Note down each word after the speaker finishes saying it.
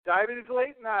Diabetes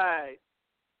Late Night.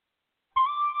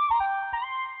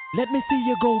 Let me see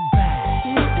you go back.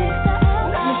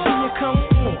 Let me see you come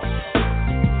forth.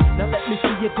 Now let me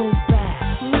see you go back.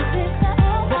 Let me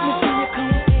see you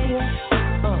come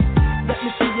forth. Let me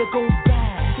see you go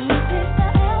back.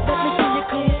 Let me see you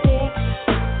come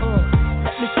forth.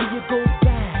 Let me see you go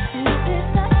back.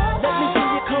 Let me see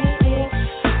you come forth.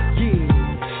 Yeah.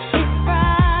 It's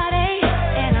Friday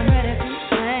and I'm ready to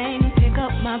sing. Pick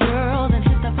up my girls and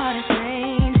hit the party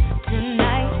scene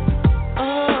tonight.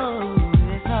 Oh,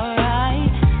 it's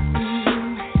alright.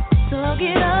 So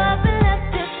get up and let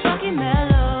this funky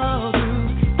mellow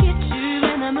groove get you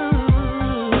in the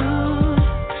mood.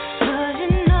 'Cause you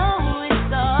know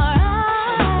it's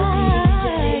alright.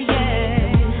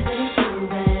 Yeah.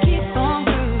 Keep on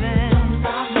grooving. Don't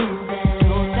stop moving.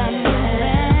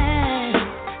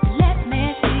 Let me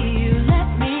see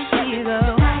you go.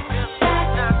 Back, and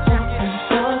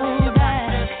go back.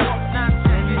 Let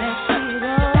me see you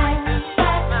go. Alright.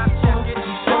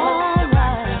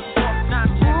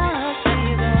 Wanna see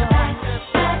you go.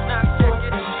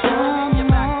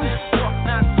 Come on.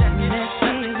 Let me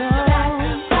see you go.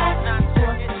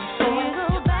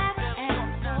 Back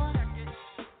and forth.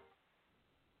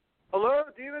 Hello,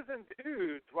 divas and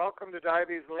dudes. Welcome to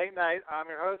Diabetes Late Night. I'm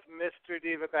your host, Mr.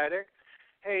 Divabetic.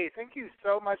 Hey, thank you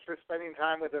so much for spending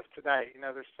time with us tonight. You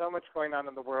know, there's so much going on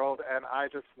in the world, and I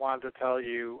just wanted to tell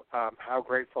you how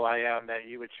grateful I am that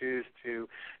you would choose to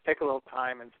take a little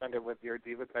time and spend it with your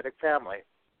Divabetic family.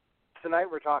 Tonight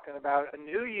we're talking about a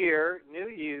new year, new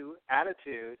you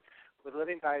attitude with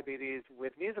living diabetes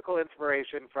with musical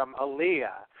inspiration from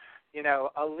Aaliyah. You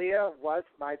know, Aaliyah was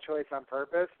my choice on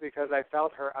purpose because I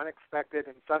felt her unexpected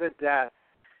and sudden death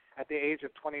at the age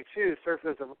of 22 serves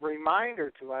as a reminder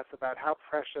to us about how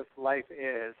precious life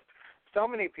is. So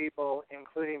many people,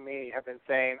 including me, have been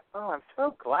saying, oh, I'm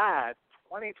so glad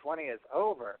 2020 is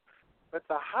over. But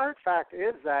the hard fact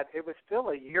is that it was still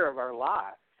a year of our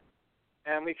lives.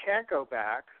 And we can't go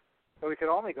back, so we can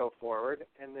only go forward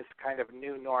in this kind of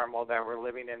new normal that we're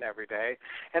living in every day.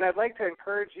 And I'd like to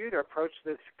encourage you to approach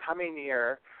this coming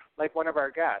year like one of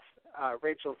our guests,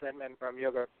 Rachel Zinman from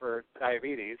Yoga for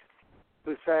Diabetes,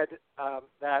 who said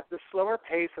that the slower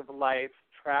pace of life,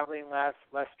 traveling less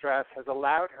stress, has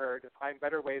allowed her to find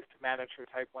better ways to manage her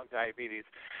type 1 diabetes.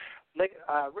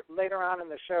 Later on in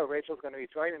the show, Rachel's going to be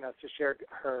joining us to share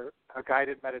a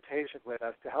guided meditation with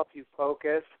us to help you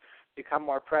focus, become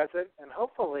more present, and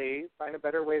hopefully find a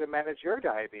better way to manage your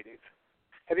diabetes.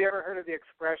 Have you ever heard of the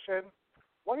expression,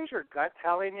 what is your gut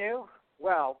telling you?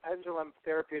 Well, Pendulum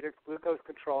Therapeutics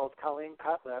glucose-controlled Colleen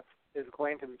Cutliffe is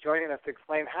going to be joining us to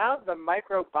explain how the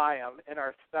microbiome in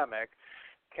our stomach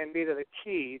can be the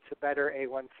key to better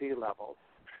A1C levels.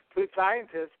 Food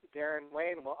scientist Darren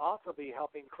Wayne will also be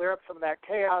helping clear up some of that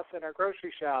chaos in our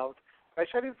grocery shelves by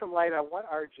shedding some light on what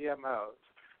are GMOs.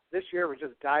 This year we're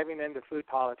just diving into food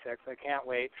politics. I can't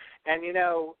wait. And, you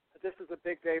know, this is a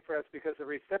big day for us because the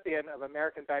recipient of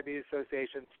American Diabetes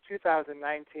Association's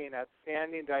 2019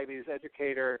 Outstanding Diabetes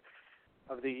Educator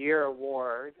of the Year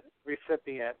Award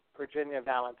recipient, Virginia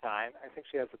Valentine. I think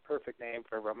she has the perfect name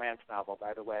for a romance novel,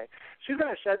 by the way. She's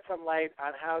going to shed some light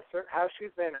on how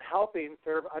she's been helping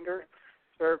serve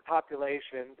underserved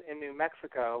populations in New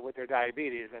Mexico with their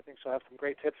diabetes. I think she'll have some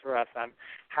great tips for us on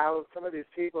how some of these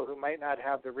people who might not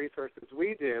have the resources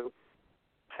we do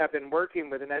have been working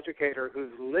with an educator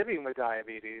who's living with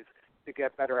diabetes to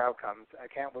get better outcomes. I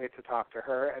can't wait to talk to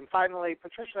her. And finally,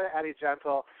 Patricia Addy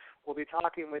Gentle will be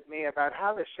talking with me about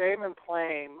how the shame and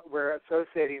blame we're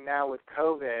associating now with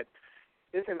COVID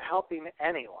isn't helping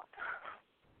anyone,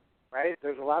 right?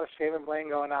 There's a lot of shame and blame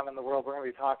going on in the world. We're going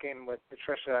to be talking with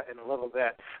Patricia in a little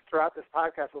bit. Throughout this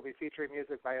podcast, we'll be featuring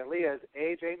music by Aaliyah's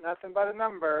Age Ain't Nothing But a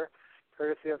Number,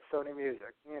 courtesy of Sony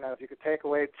Music. You know, if you could take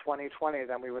away 2020,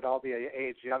 then we would all be an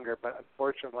age younger, but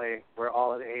unfortunately, we're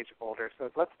all an age older. So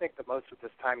let's make the most of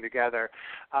this time together.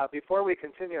 Before we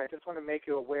continue, I just want to make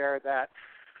you aware that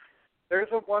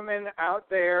there's a woman out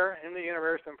there in the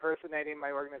universe impersonating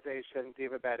my organization,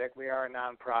 Divabetic. We are a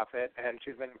nonprofit, and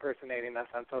she's been impersonating us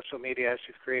on social media.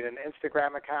 She's created an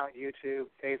Instagram account, YouTube,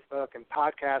 Facebook, and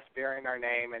podcast bearing our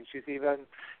name, and she's even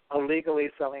illegally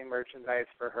selling merchandise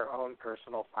for her own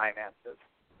personal finances.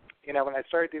 You know, when I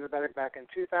started Divabetic back in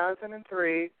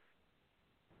 2003,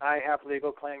 I have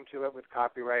legal claim to it with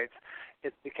copyrights.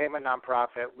 It became a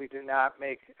nonprofit. We do not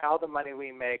make, all the money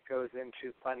we make goes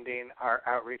into funding our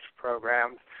outreach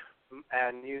programs,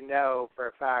 and you know for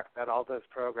a fact that all those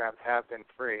programs have been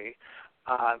free.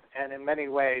 And in many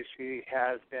ways, she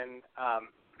has been,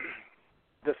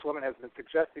 this woman has been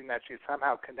suggesting that she's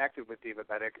somehow connected with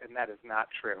Divabetic, and that is not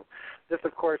true. This,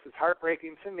 of course, is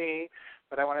heartbreaking to me,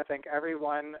 but I want to thank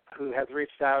everyone who has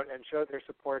reached out and showed their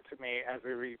support to me as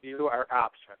we review our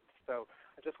options. So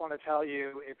I just want to tell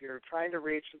you, if you're trying to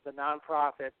reach the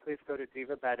nonprofit, please go to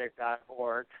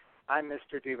divabetic.org. I'm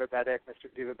Mr. Divabetic,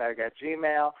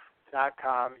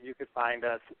 mrdivabetic@gmail.com. You could find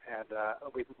us, and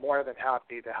we'd be more than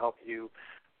happy to help you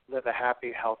live a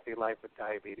happy, healthy life with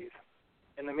diabetes.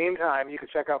 In the meantime, you can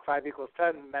check out 5 equals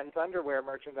 10 men's underwear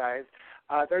merchandise.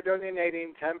 They're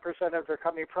donating 10% of their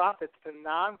company profits to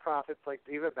nonprofits like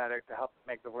Divabetic to help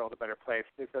make the world a better place.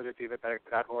 Please go to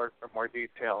divabetic.org for more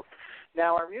details.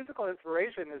 Now, our musical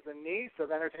inspiration is the niece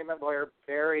of entertainment lawyer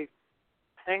Barry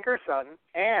Hankerson,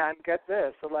 and get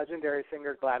this, the legendary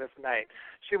singer Gladys Knight.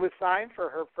 She was signed for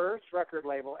her first record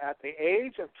label at the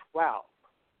age of 12.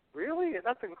 Really?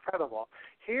 That's incredible.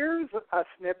 Here's a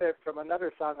snippet from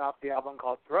another song off the album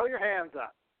called Throw Your Hands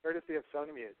Up, courtesy of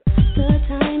Sony Music. The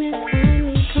time has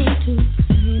finally come to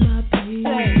say my piece.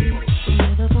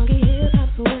 With a funky hip-hop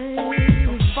swing. A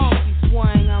funky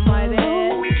swing, I might add.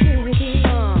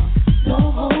 No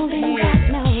holding back,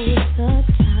 now it's the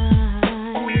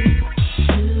time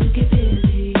to get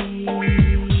busy.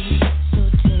 So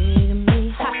take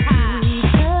me to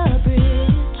the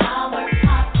bridge. I work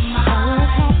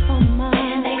hard for mine.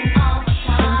 Spending all the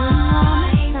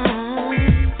time.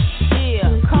 Yeah,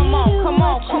 come on.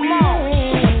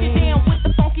 If you're down with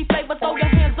the funky flavor, throw your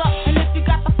hands up. And if you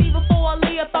got the fever for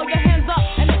Aaliyah, throw your hands up.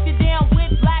 And if you're down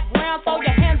with black, brown, throw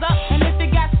your hands up. And if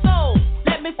you got soul,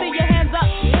 let me see your hands up.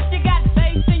 If you got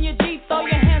bass in your Jeep, throw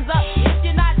your hands up. If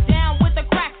you're not down with the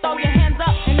crack, throw your hands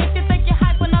up. And if you think you're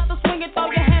hype enough to swing it,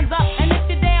 throw your hands up. And if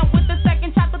you're down with the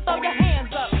second chapter, throw your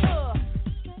hands up.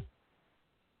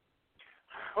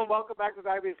 Well, welcome back to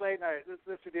Diabetes Late Night. This is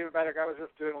Mr. Divabetic. I was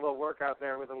just doing a little workout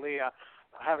there with Aaliyah,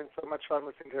 having so much fun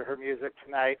listening to her music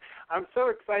tonight. I'm so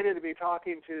excited to be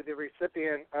talking to the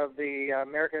recipient of the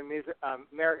American Music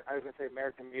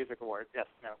Award. Yes,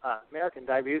 no, American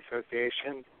Diabetes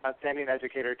Association Outstanding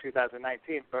Educator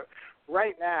 2019. But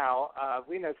right now,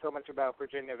 we know so much about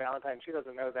Virginia Valentine. She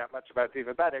doesn't know that much about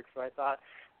Divabetic, so I thought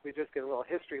we just get a little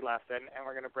history lesson, and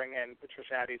we're going to bring in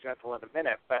Patricia Addy Gentle in a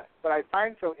minute. But what I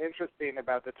find so interesting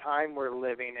about the time we're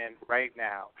living in right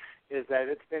now is that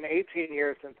it's been 18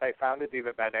 years since I founded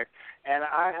Divabetic, and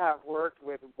I have worked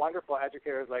with wonderful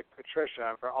educators like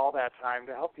Patricia for all that time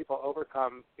to help people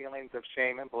overcome feelings of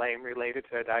shame and blame related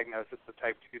to a diagnosis of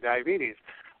type 2 diabetes.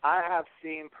 I have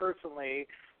seen personally,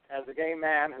 as a gay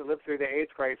man who lived through the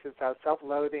AIDS crisis, how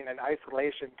self-loathing and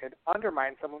isolation could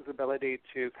undermine someone's ability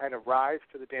to kind of rise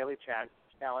to the daily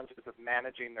challenges of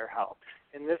managing their health.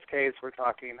 In this case, we're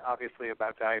talking obviously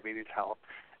about diabetes health.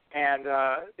 And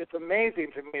it's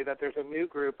amazing to me that there's a new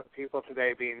group of people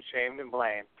today being shamed and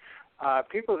blamed.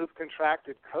 People who've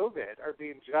contracted COVID are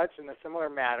being judged in a similar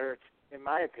manner, in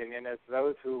my opinion, as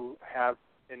those who have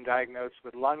been diagnosed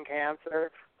with lung cancer,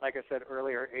 like I said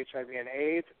earlier, HIV and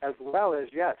AIDS, as well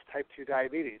as, yes, type 2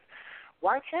 diabetes.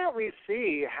 Why can't we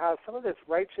see how some of this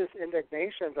righteous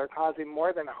indignations are causing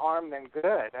more than harm than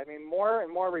good? I mean, more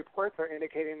and more reports are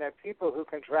indicating that people who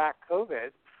contract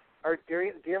COVID are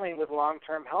dealing with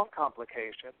long-term health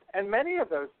complications. And many of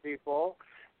those people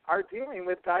are dealing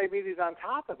with diabetes on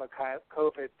top of a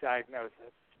COVID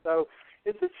diagnosis. So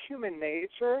is this human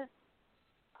nature?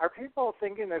 Are people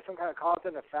thinking there's some kind of cause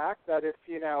and effect that if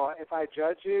I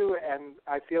judge you and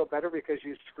I feel better because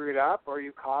you screwed up or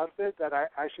you caused it, that I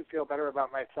should feel better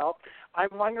about myself? I'm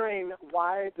wondering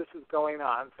why this is going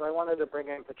on. So I wanted to bring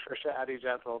in Patricia Addy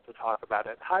Gentle to talk about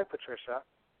it. Hi, Patricia.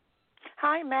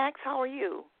 Hi, Max. How are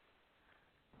you?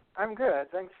 I'm good.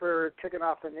 Thanks for kicking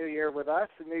off the new year with us.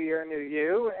 The new year, new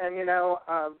you. And,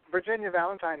 Virginia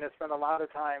Valentine has spent a lot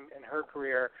of time in her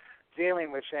career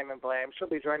dealing with shame and blame. She'll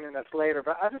be joining us later.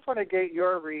 But I just want to get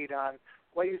your read on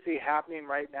what you see happening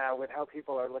right now with how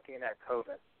people are looking at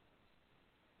COVID.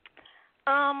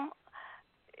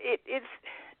 It's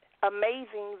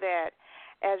amazing that,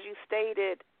 as you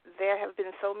stated, there have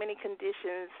been so many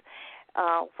conditions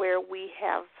where we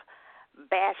have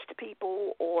bashed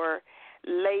people or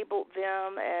labeled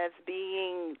them as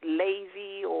being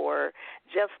lazy or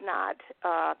just not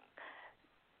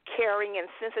caring and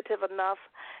sensitive enough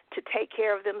to take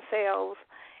care of themselves.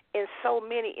 In so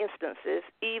many instances,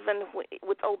 even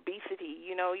with obesity,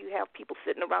 you have people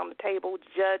sitting around the table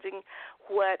judging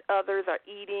what others are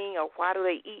eating or why do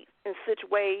they eat in such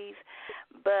ways.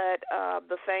 But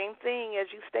the same thing, as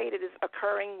you stated, is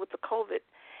occurring with the COVID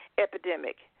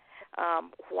epidemic.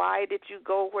 Why did you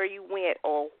go where you went,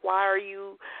 or why are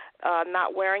you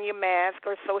not wearing your mask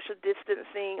or social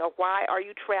distancing, or why are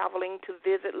you traveling to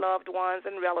visit loved ones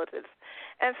and relatives?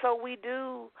 And so we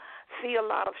do see a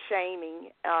lot of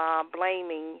shaming,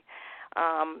 blaming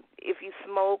If you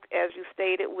smoke, as you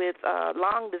stated, with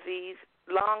lung disease,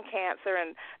 lung cancer,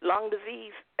 and lung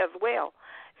disease as well,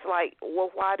 it's like,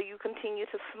 well, why do you continue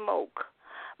to smoke?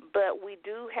 But we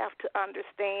do have to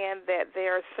understand that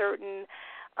there are certain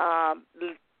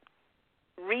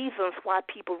reasons why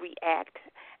people react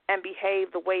and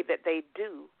behave the way that they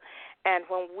do. And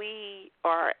when we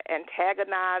are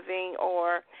antagonizing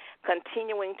or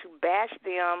continuing to bash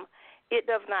them, it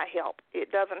does not help.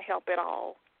 It doesn't help at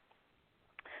all.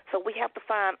 So we have to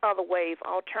find other ways,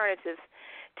 alternatives,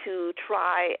 to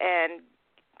try and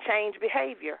change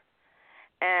behavior.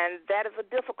 And that is a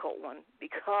difficult one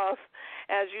because,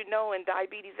 as you know, in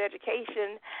diabetes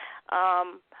education,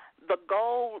 the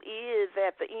goal is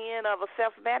at the end of a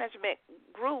self-management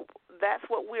group, that's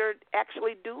what we're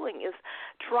actually doing, is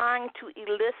trying to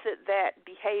elicit that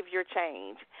behavior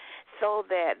change so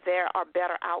that there are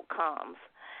better outcomes.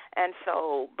 And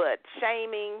so, but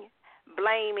shaming,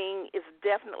 blaming is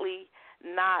definitely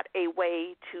not a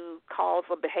way to cause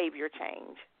a behavior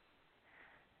change.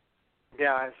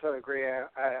 Yeah, I so agree.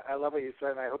 I love what you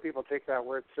said, and I hope people take that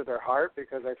word to their heart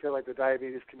because I feel like the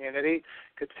diabetes community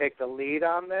could take the lead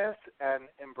on this and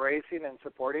embracing and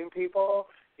supporting people.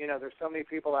 You know, there's so many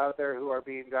people out there who are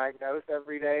being diagnosed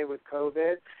every day with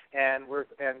COVID, and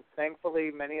thankfully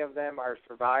many of them are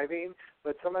surviving,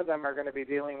 but some of them are going to be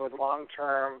dealing with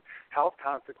long-term health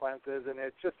consequences, and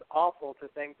it's just awful to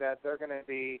think that they're going to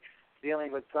be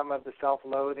dealing with some of the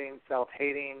self-loathing,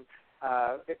 self-hating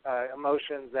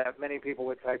emotions that many people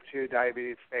with type 2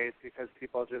 diabetes face because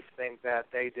people just think that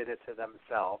they did it to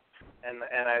themselves. And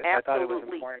I thought it was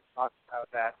important to talk about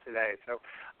that today. So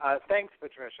thanks,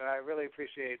 Patricia. I really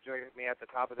appreciate joining me at the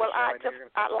top of the show.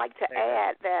 I'd like to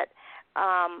add that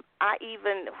I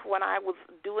even, when I was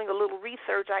doing a little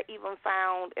research, I even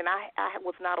found, and I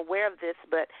was not aware of this,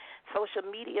 but social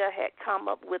media had come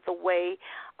up with a way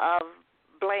of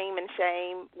blame and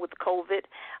shame with COVID,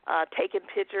 taking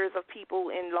pictures of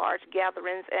people in large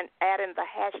gatherings and adding the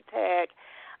hashtag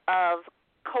of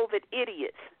COVID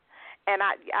idiots. And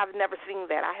I've never seen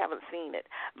that. I haven't seen it.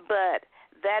 But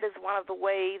that is one of the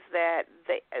ways that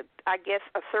I guess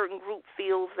a certain group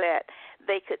feels that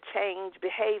they could change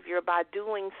behavior by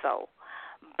doing so.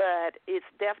 But it's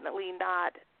definitely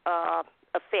not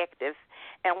effective.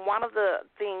 And one of the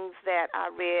things that I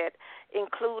read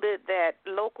included that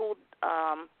local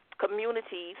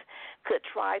communities could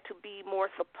try to be more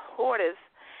supportive.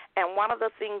 And one of the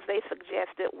things they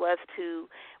suggested was to,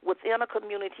 within a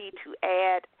community, to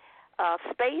add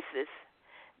spaces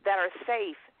that are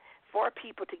safe for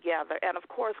people together. And, of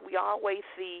course, we always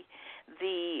see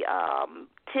the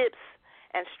tips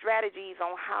and strategies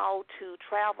on how to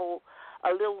travel a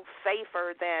little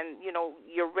safer than,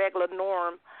 your regular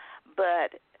norm.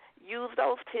 But use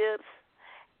those tips,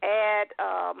 add,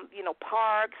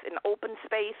 parks and open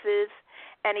spaces,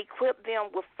 and equip them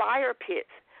with fire pits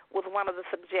was one of the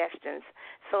suggestions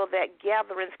so that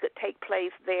gatherings could take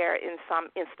place there in some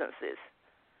instances.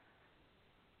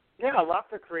 Yeah, lots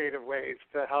of creative ways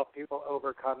to help people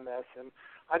overcome this. And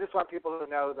I just want people to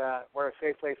know that we're a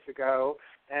safe place to go.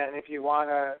 And if you want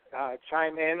to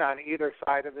chime in on either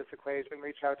side of this equation,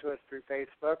 reach out to us through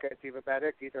Facebook at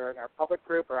Divabetic, either in our public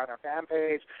group or on our fan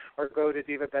page, or go to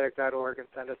divabetic.org and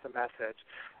send us a message.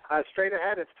 Straight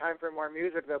ahead, it's time for more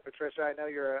music, though, Patricia. I know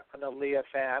you're an Aaliyah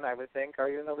fan, I would think. Are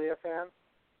you an Aaliyah fan?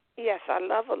 Yes, I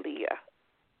love Aaliyah.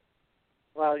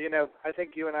 Well, I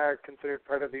think you and I are considered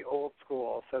part of the old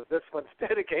school, so this one's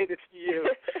dedicated to you.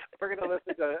 We're going to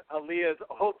listen to Aaliyah's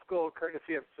Old School,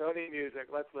 courtesy of Sony Music.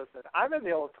 Let's listen. I'm in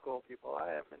the old school, people.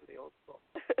 I am in the old school.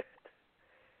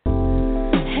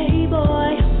 Hey,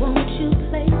 boy, won't you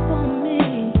play for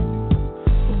me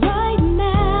right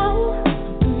now?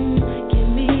 Give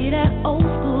me that old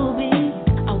school beat.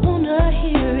 I want to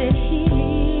hear it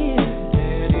here.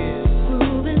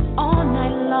 Grooving all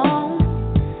night long.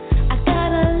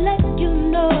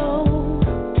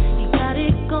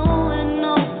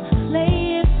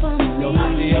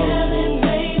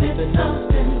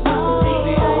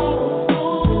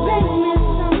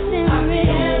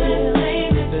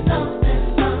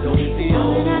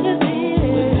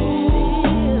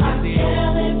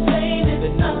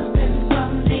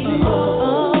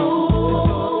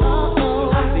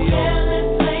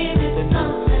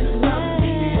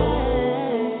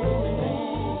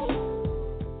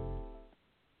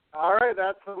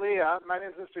 That's Aaliyah. My name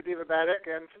is Mr. Divabetic,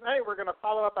 and tonight we're going to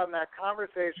follow up on that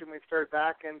conversation we started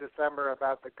back in December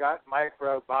about the gut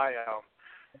microbiome.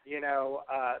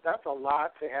 That's a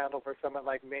lot to handle for someone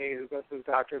like me who goes to the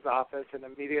doctor's office and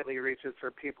immediately reaches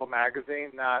for People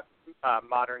magazine, not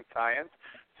Modern Science.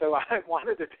 So I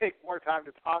wanted to take more time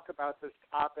to talk about this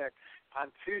topic on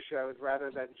 2 shows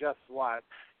rather than just one.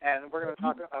 And we're going to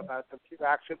talk about the few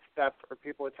action steps for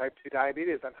people with type 2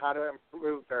 diabetes and how to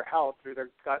improve their health through their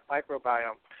gut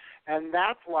microbiome. And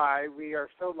that's why we are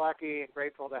so lucky and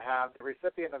grateful to have the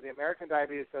recipient of the American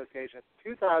Diabetes Association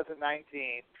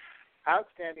 2019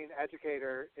 Outstanding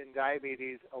Educator in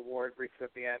Diabetes Award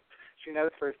recipient. She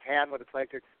knows firsthand what it's like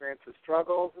to experience the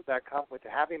struggles that come with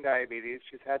having diabetes.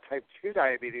 She's had type 2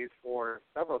 diabetes for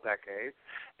several decades,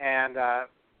 and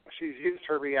she's used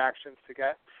her reactions to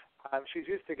get she's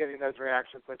used to getting those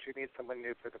reactions when she meets someone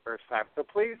new for the first time. So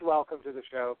please welcome to the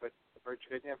show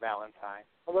Virginia Valentine.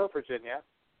 Hello, Virginia.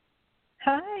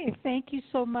 Hi, thank you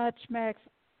so much, Max.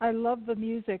 I love the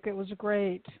music. It was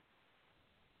great.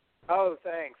 Oh,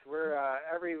 thanks. We're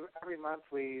every month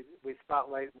we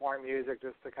spotlight more music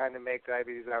just to kind of make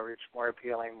diabetes outreach more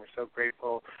appealing. We're so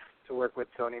grateful to work with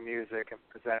Sony Music and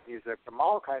present music from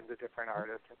all kinds of different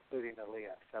artists, including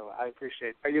Aaliyah. So I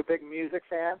appreciate. Are you a big music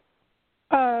fan?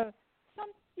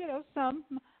 Some.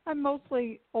 I'm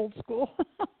mostly old school.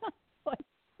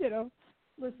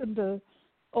 Listen to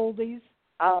oldies.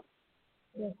 Yeah.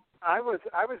 I was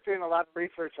doing a lot of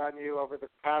research on you over the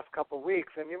past couple of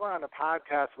weeks, and you were on a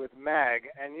podcast with Meg,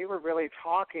 and you were really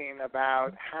talking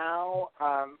about how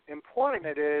important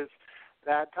it is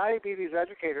that diabetes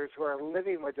educators who are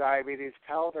living with diabetes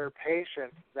tell their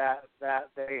patients that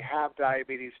they have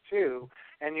diabetes too.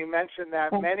 And you mentioned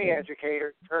that many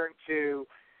educators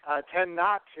tend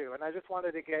not to. And I just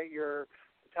wanted to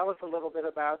tell us a little bit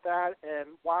about that and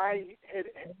why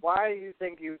you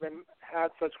think you've had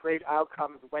such great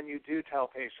outcomes when you do tell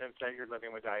patients that you're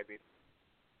living with diabetes.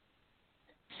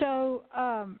 So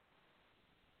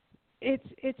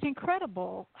it's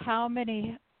incredible how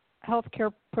many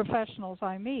healthcare professionals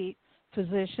I meet,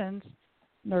 physicians,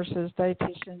 nurses,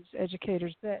 dietitians,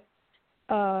 educators, that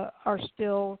are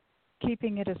still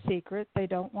keeping it a secret. They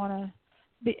don't want to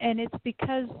be, and it's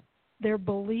because they're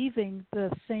believing the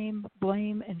same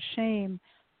blame and shame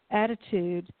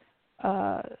attitude.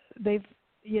 They've,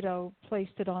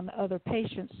 placed it on other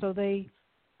patients, so they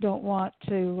don't want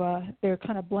to, they're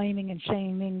kind of blaming and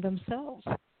shaming themselves.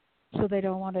 So they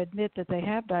don't want to admit that they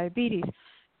have diabetes.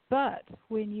 But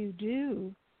when you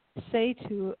do say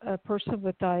to a person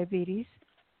with diabetes,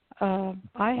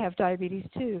 I have diabetes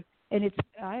too, and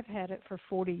I've had it for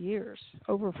 40 years,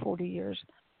 over 40 years.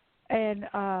 And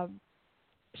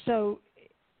so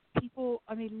people,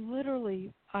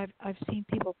 literally, I've seen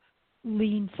people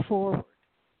lean forward.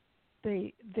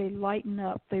 They lighten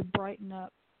up. They brighten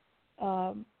up.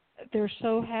 They're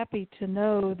so happy to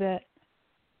know that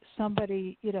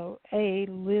somebody,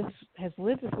 has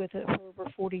lived with it for over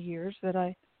 40 years, that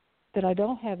I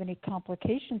don't have any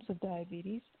complications of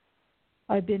diabetes.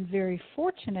 I've been very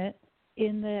fortunate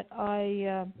in that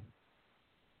I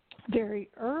very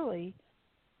early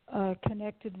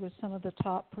connected with some of the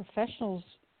top professionals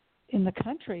in the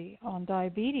country on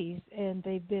diabetes, and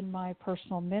they've been my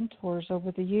personal mentors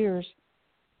over the years.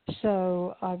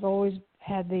 So I've always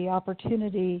had the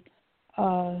opportunity,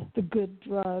 the good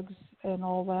drugs and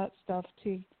all that stuff,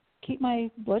 to keep my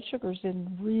blood sugars in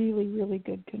really, really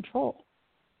good control.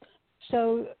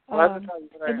 So I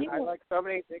like so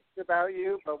many things about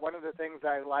you, but one of the things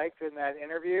I liked in that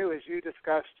interview is you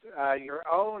discussed your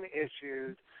own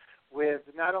issues with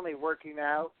not only working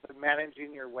out but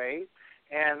managing your weight.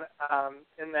 And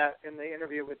in the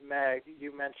interview with Meg,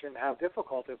 you mentioned how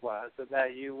difficult it was, and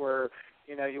that you were,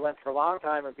 you went for a long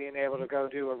time of being able to go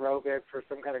do aerobic for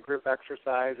some kind of group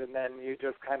exercise, and then you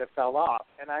just kind of fell off.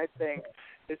 And I think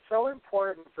it's so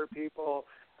important for people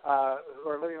who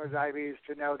are living with diabetes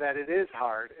to know that it is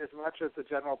hard, as much as the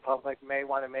general public may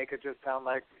want to make it just sound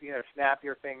like, snap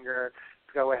your finger,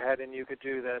 go ahead and you could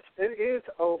do this. It is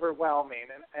overwhelming,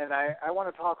 and I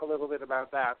want to talk a little bit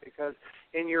about that, because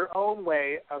in your own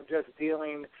way of just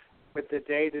dealing with the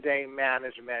day-to-day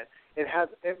management, it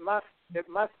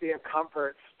must be a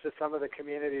comfort to some of the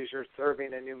communities you're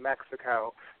serving in New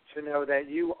Mexico to know that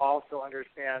you also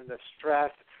understand the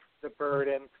stress, the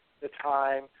burden, the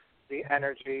time, the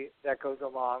energy that goes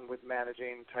along with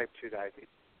managing type 2 diabetes.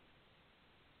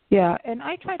 Yeah, and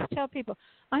I try to tell people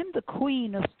I'm the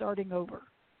queen of starting over.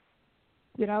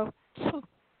 So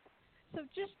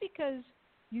just because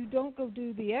you don't go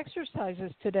do the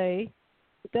exercises today,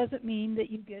 it doesn't mean that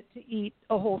you get to eat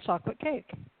a whole chocolate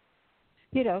cake.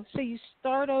 So you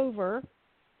start over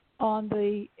on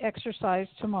the exercise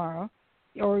tomorrow,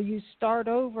 or you start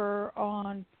over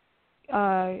on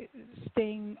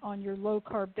staying on your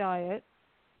low-carb diet.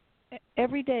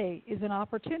 Every day is an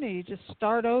opportunity to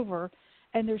start over,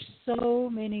 and there's so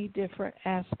many different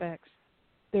aspects.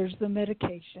 There's the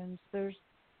medications, there's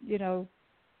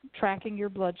tracking your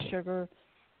blood sugar,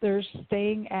 there's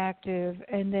staying active,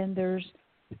 and then there's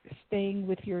staying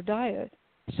with your diet.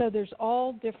 So there's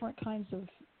all different kinds of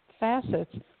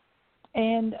facets.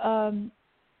 And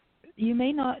you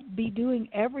may not be doing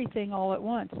everything all at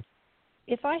once.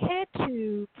 If I had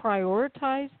to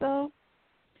prioritize, though,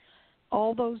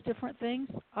 all those different things,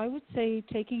 I would say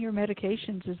taking your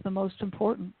medications is the most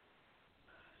important.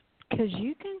 Because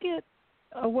you can get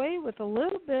away with a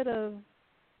little bit of,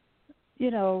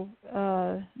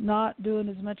 not doing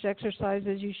as much exercise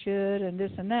as you should and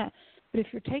this and that. But if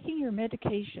you're taking your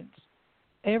medications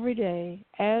every day,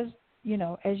 as you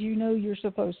know you're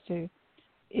supposed to,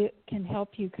 it can help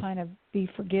you kind of be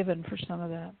forgiven for some of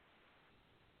that.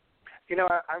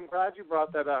 I'm glad you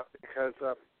brought that up because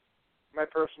my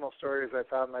personal story is I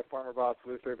found my former boss,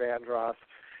 Luther Vandross,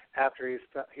 after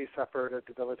he suffered a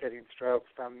debilitating stroke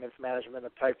from mismanagement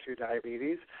of type 2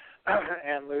 diabetes.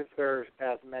 And Luther,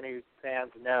 as many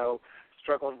fans know,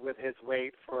 struggled with his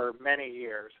weight for many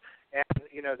years. And,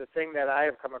 the thing that I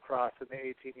have come across in the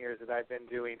 18 years that I've been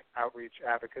doing outreach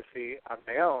advocacy on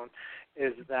my own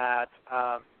is that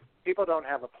people don't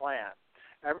have a plan.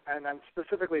 And I'm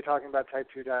specifically talking about type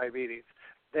 2 diabetes.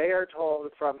 They are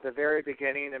told from the very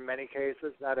beginning, in many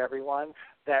cases, not everyone,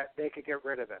 that they could get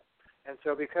rid of it. And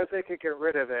so because they could get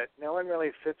rid of it, no one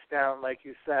really sits down, like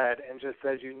you said, and just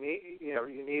says you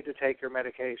need to take your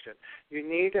medication. You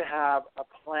need to have a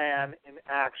plan in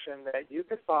action that you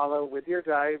could follow with your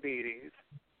diabetes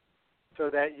so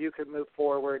that you could move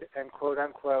forward and, quote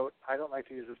unquote, I don't like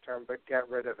to use this term, but get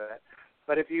rid of it.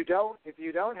 But if you don't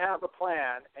have a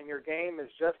plan and your game is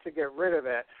just to get rid of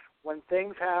it, when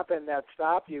things happen that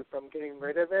stop you from getting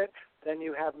rid of it, then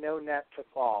you have no net to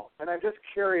fall. And I'm just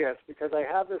curious because I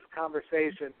have this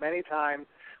conversation many times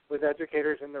with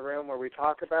educators in the room where we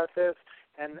talk about this,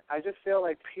 and I just feel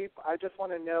like I just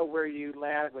want to know where you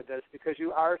land with this because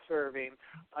you are serving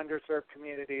underserved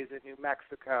communities in New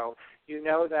Mexico. You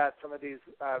know that some of these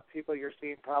people you're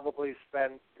seeing probably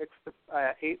spend 6 to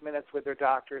 8 minutes with their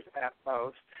doctors at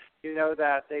most. You know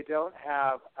that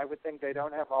I would think they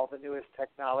don't have all the newest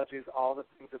technologies, all the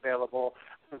things available,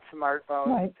 smartphones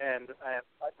right, and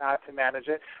whatnot to manage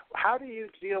it. How do you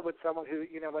deal with someone who,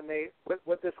 when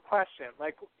with this question,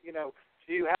 like,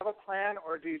 do you have a plan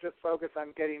or do you just focus on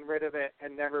getting rid of it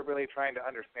and never really trying to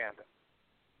understand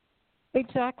it?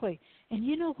 Exactly. And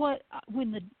you know what?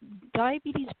 When the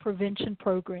Diabetes Prevention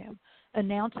Program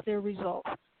announced their results,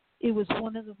 it was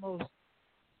one of the most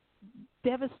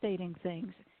devastating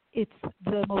things. It's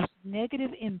the most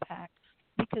negative impact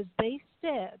because they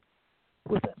said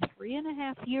with a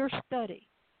 3.5-year study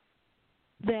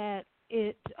that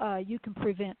you can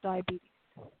prevent diabetes.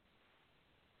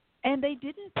 And they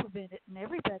didn't prevent it in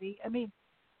everybody. I mean,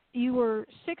 you were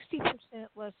 60%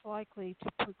 less likely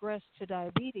to progress to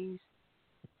diabetes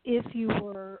if you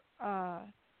were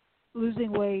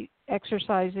losing weight,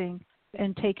 exercising,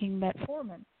 and taking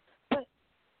metformin. But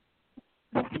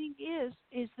the thing is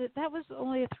that was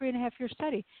only a 3.5-year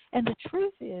study. And the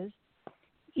truth is,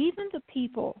 even the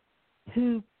people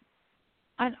who,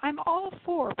 and I'm all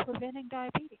for preventing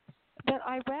diabetes, but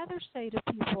I rather say to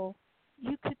people,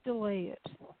 you could delay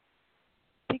it.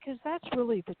 Because that's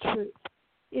really the truth.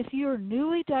 If you're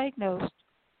newly diagnosed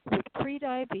with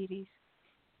prediabetes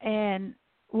and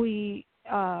we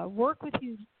work with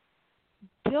you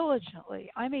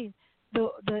diligently, I mean,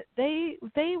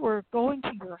 they were going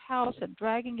to your house and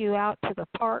dragging you out to the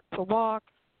park to walk.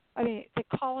 I mean,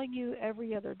 they're calling you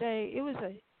every other day. It was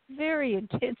a very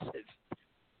intensive.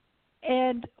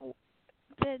 And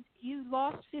then you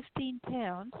lost 15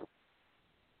 pounds.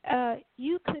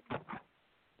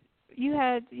 You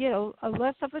had, a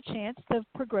less of a chance of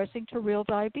progressing to real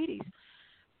diabetes.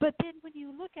 But then when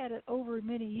you look at it over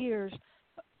many years,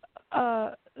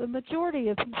 the majority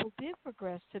of people did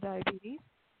progress to diabetes,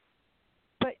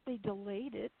 but they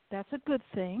delayed it. That's a good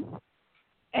thing.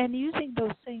 And using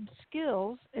those same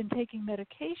skills and taking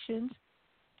medications,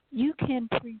 you can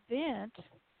prevent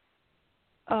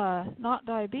not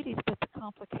diabetes, but the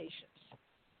complications.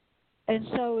 And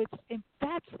so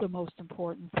that's the most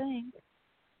important thing.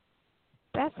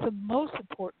 That's the most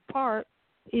important part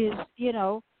is,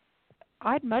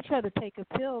 I'd much rather take a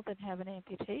pill than have an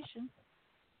amputation.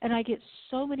 And I get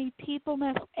so many people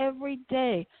every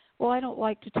day. Well, I don't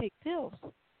like to take pills.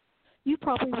 You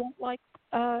probably won't like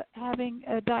having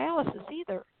dialysis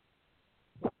either.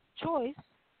 Choice.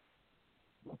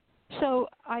 So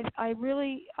I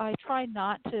try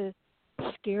not to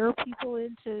scare people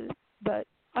into, but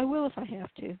I will if I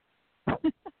have to.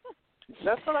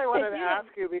 That's what I wanted to ask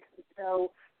you because,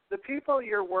 the people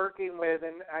you're working with,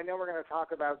 and I know we're going to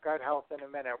talk about gut health in a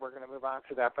minute. We're going to move on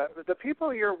to that. But the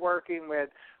people you're working with,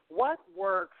 what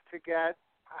works to get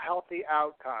a healthy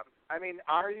outcome? I mean,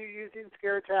 are you using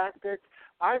scare tactics?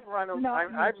 I've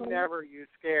never used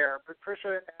scare.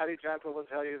 Patricia Addie Gentle will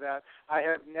tell you that I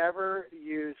have never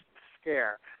used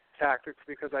scare tactics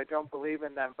because I don't believe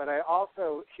in them. But I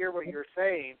also hear what you're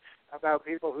saying about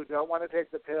people who don't want to take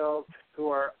the pills, who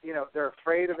are, they're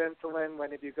afraid of insulin.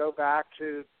 When if you go back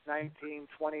to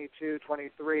 1922,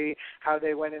 23, how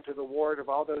they went into the ward of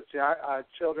all those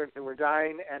children who were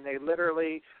dying, and they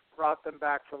literally brought them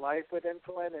back to life with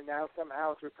insulin, and now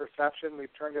somehow through perception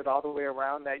we've turned it all the way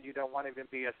around that you don't want to even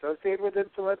be associated with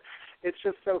insulin. It's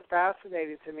just so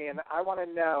fascinating to me, and I want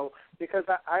to know, because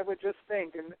I would just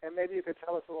think, and maybe you could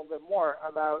tell us a little bit more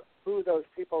about who those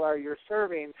people are you're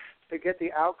serving to get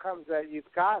the outcomes that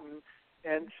you've gotten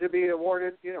and to be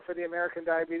awarded, for the American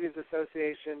Diabetes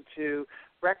Association to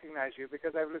recognize you,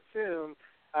 because I would assume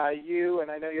you,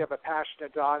 and I know you have a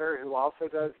passionate daughter who also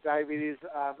does diabetes,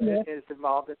 is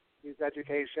involved in diabetes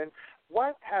education.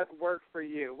 What has worked for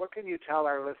you? What can you tell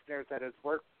our listeners that has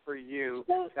worked for you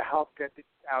to help get the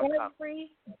outcome?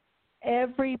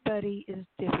 Everybody is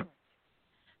different.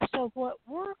 So what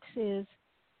works is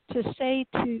to say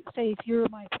if you're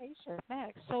my patient,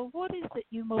 Max, so what is it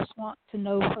you most want to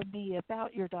know from me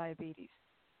about your diabetes?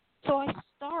 So I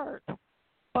start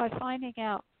by finding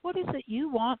out, what is it you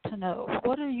want to know?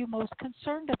 What are you most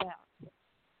concerned about?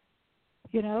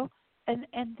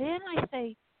 And then I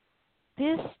say,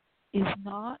 this is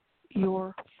not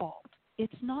your fault.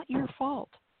 It's not your fault.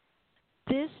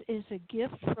 This is a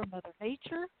gift from Mother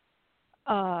Nature.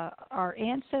 Our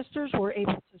ancestors were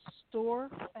able to store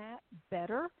fat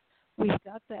better. We've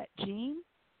got that gene,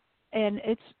 and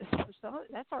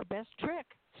that's our best trick,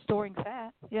 storing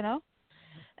fat,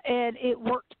 And it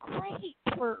worked great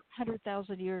for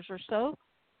 100,000 years or so.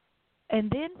 And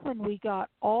then when we got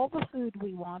all the food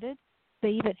we wanted, they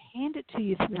even hand it to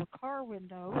you through a car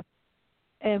window,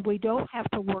 and we don't have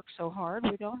to work so hard.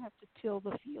 We don't have to till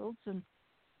the fields and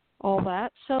all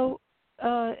that. So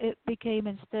it became,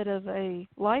 instead of a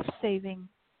life-saving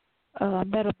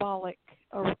metabolic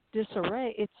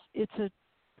disarray, it's a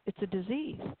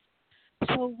disease.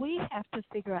 So we have to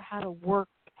figure out how to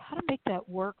make that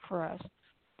work for us.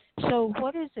 So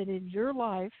what is it in your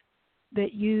life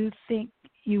that you think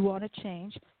you want to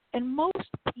change? And most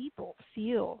people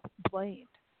feel blamed.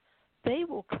 They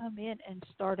will come in and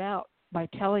start out by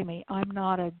telling me I'm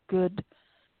not a good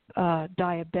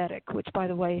diabetic, which, by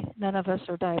the way, none of us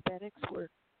are diabetics. We're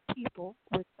people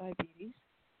with diabetes.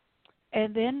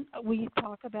 And then we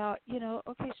talk about,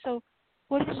 okay, so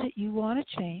what is it you want to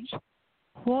change?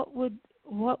 What would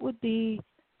be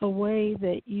a way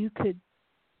that you could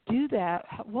do that?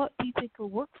 What do you think will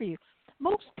work for you?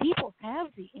 Most people have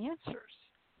the answers.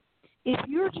 If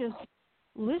you're just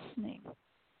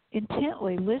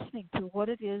intently listening to what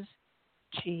it is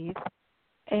achieve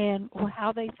and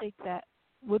how they think that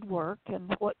would work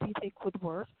and what do you think would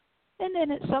work, and then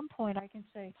at some point I can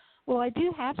say, well, I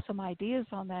do have some ideas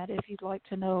on that if you'd like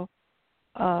to know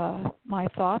my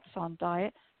thoughts on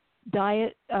diet,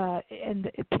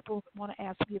 and if people want to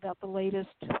ask me about the latest,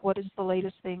 what is the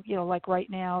latest thing, like right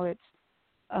now it's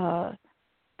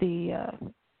the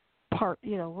part,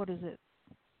 what is it,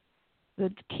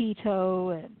 the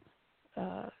keto and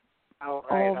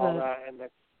all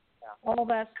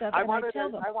that stuff. I wanted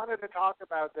to talk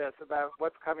about this, about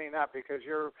what's coming up, because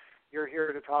you're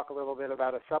here to talk a little bit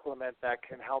about a supplement that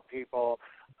can help people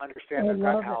understand their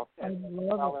gut health as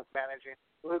well as managing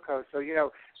glucose. So,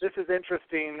 this is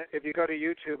interesting. If you go to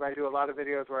YouTube, I do a lot of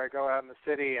videos where I go out in the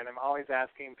city, and I'm always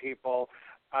asking people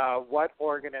what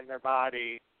organ in their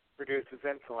body produces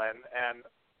insulin, and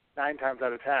 9 times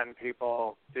out of 10,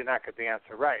 people do not get the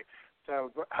answer right.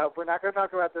 So we're not going to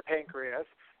talk about the pancreas.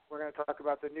 We're going to talk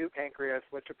about the new pancreas,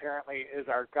 which apparently is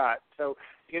our gut. So,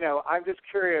 I'm just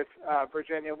curious,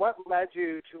 Virginia, what led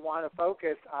you to want to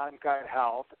focus on gut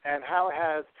health, and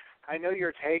I know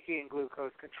you're taking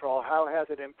glucose control, how has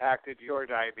it impacted your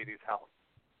diabetes health?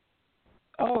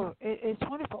 Oh, it's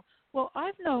wonderful. Well,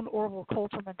 I've known Orville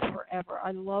Coulterman forever.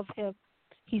 I love him.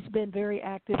 He's been very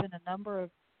active in a number of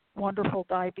wonderful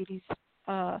diabetes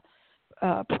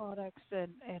products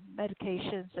and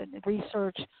medications and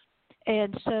research.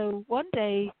 And so one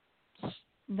day, a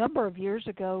number of years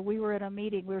ago, we were in a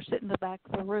meeting. We were sitting in the back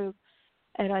of the room,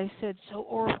 and I said, so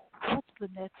Orville, what's the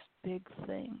next big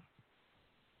thing?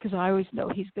 Because I always know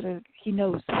he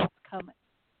knows what's coming.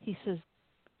 He says,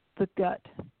 the gut,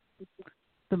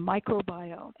 the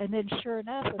microbiome. And then sure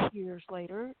enough, a few years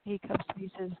later, he comes to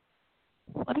me and says,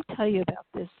 let me tell you about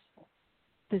this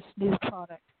new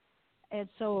product. And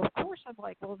so, of course, I'm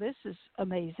like, well, this is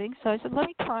amazing. So I said, let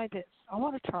me try this. I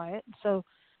want to try it. And so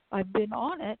I've been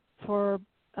on it for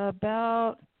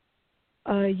about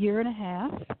a year and a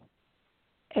half.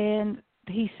 And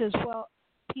he says, well,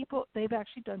 they've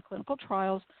actually done clinical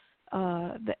trials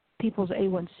that people's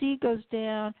A1C goes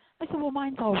down. I said, well,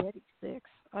 mine's already 6,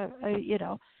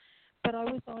 but I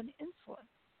was on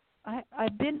insulin.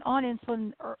 I've been on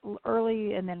insulin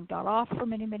early and then got off for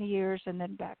many, many years and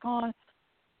then back on.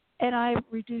 And I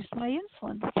reduced my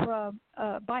insulin from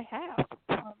by half,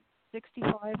 from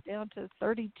 65 down to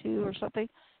 32 or something.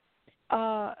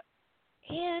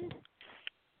 And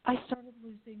I started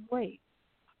losing weight.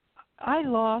 I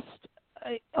lost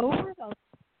over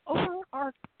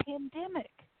our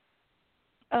pandemic.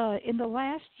 In the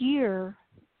last year,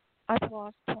 I've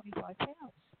lost 25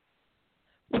 pounds,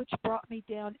 which brought me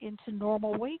down into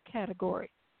normal weight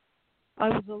category. I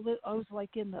was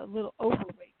like in the little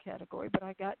overweight category, but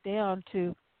I got down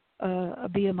to a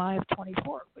BMI of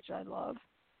 24, which I love.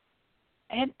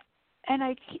 And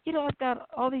I've got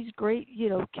all these great,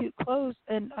 cute clothes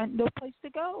and no place to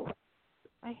go.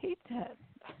 I hate that.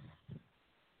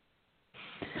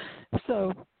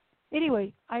 So,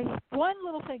 anyway, one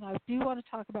little thing I do want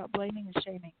to talk about blaming and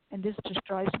shaming, and this just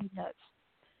drives me nuts,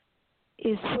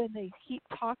 is when they keep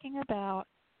talking about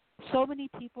so many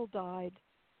people died,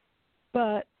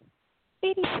 but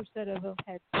 80% of them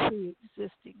had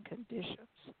pre-existing conditions,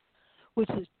 which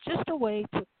is just a way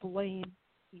to blame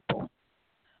people.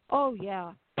 Oh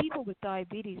yeah, people with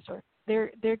diabetes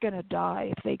they're going to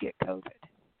die if they get COVID.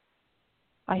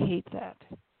 I hate that.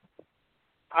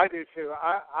 I do too.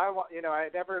 I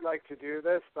never like to do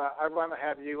this, but I want to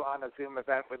have you on a Zoom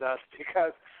event with us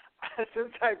because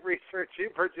since I've researched you,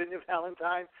 Virginia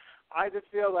Valentine, I just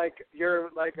feel like you're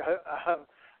like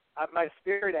my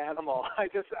spirit animal.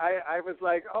 I was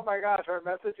like, oh my gosh, our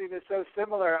messaging is so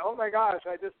similar. Oh my gosh,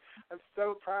 I'm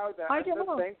so proud that I'm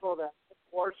so thankful that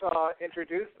Warsaw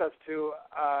introduced us to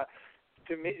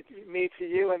me to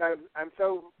you, and I'm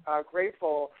so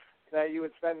grateful that you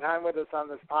would spend time with us on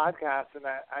this podcast. And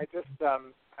I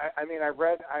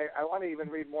want to even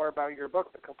read more about your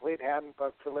book, The Complete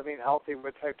Handbook for Living Healthy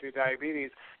with Type 2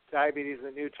 Diabetes,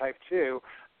 the New Type 2,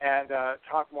 and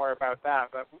talk more about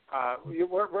that. But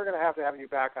we're going to have you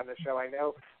back on the show. I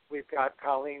know we've got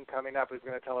Colleen coming up who's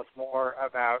going to tell us more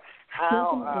about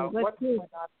how what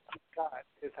Scott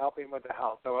is helping with the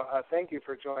health. So thank you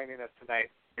for joining us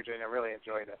tonight, Virginia. I really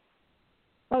enjoyed it.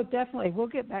 Oh, definitely. We'll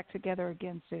get back together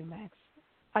again soon, Max.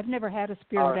 I've never had a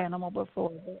spirit animal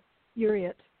before, but you're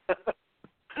it.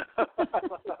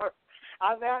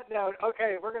 On that note,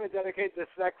 okay, we're going to dedicate this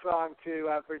next song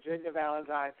to Virginia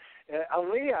Valentine.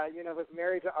 Aaliyah, was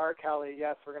married to R. Kelly.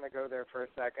 Yes, we're going to go there for a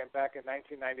second. Back in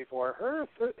 1994,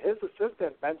 his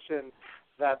assistant mentioned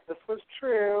that this was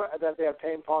true, that they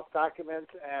obtained false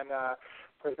documents and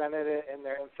presented it in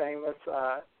their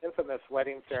infamous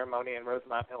wedding ceremony in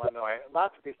Rosemont, Illinois. A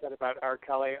lot to be said about R.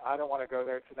 Kelly. I don't want to go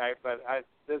there tonight, but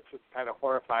this is kind of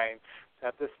horrifying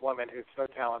that this woman who's so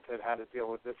talented had to deal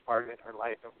with this part in her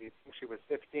life. And we think she was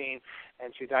 15,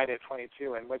 and she died at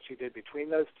 22. And what she did between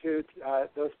those two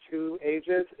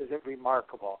ages isn't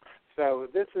remarkable. So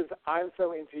this is I'm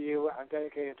So Into You. I'm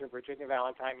dedicated to Virginia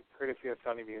Valentine, courtesy of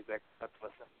Sony Music. Let's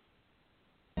listen.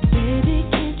 Baby,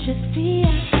 can't you see I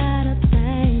got a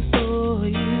thing for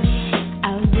you? I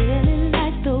really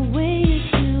like the way you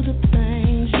do the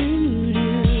things you do.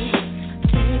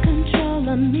 Take control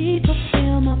of me,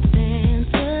 fulfill my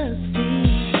fantasy.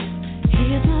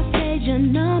 Here's my page, your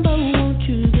number, won't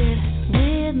you get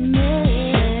with me?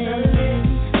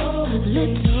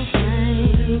 Little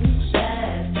things,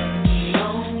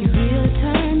 you really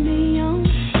turn me on,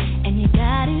 and you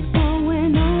got it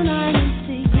going on. I'm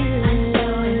into you,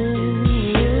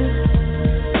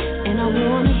 and I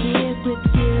wanna get with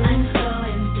you. I'm so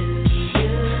into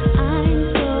you. I'm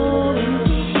so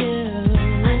into you.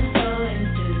 I'm so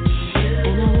into you,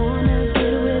 and I wanna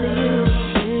get with you,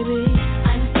 baby.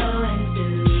 I'm so into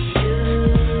you.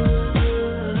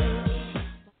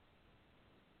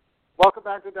 Welcome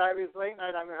back to Diabetes Late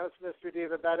Night. I'm your host, Mr.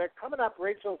 Diabetic. Coming up,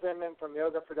 Rachel Zinman from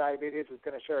Yoga for Diabetes is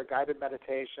going to share a guided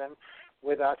meditation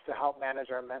with us to help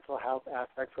manage our mental health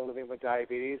aspects of living with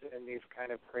diabetes in these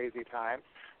kind of crazy times.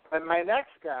 And my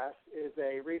next guest is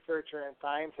a researcher and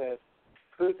scientist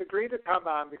who's agreed to come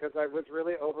on because I was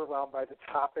really overwhelmed by the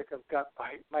topic of gut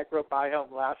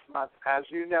microbiome last month. As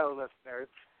you know, listeners,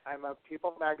 I'm a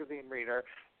People magazine reader,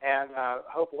 and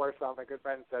Hope Warsaw, my good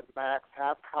friend, said, Max,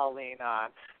 have Colleen on.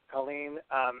 Colleen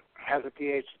has a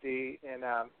PhD in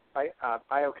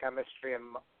biochemistry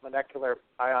and molecular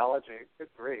biology. Good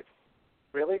grief.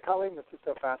 Really, Colleen? This is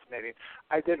so fascinating.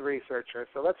 I did research her,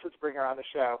 so let's just bring her on the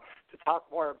show to talk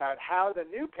more about how the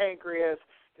new pancreas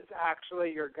is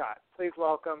actually your gut. Please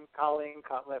welcome Colleen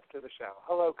Cutliff to the show.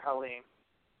 Hello, Colleen.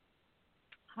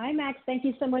 Hi, Max. Thank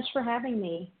you so much for having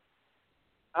me.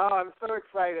 Oh, I'm so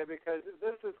excited because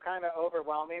this is kind of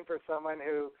overwhelming for someone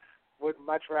who would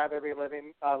much rather be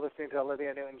listening to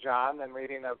Olivia Newton-John than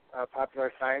reading a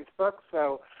popular science book.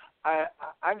 So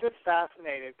I'm just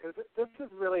fascinated because this is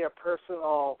really a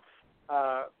personal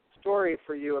story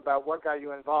for you about what got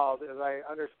you involved. As I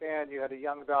understand, you had a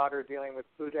young daughter dealing with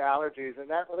food allergies, and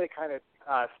that really kind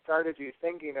of started you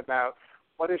thinking about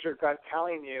what is your gut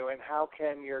telling you and how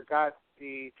can your gut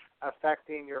be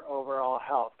affecting your overall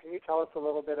health. Can you tell us a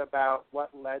little bit about what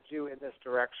led you in this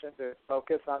direction to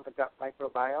focus on the gut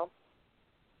microbiome?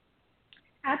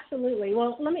 Absolutely.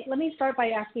 Well, let me start by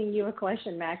asking you a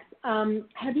question, Max.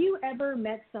 Have you ever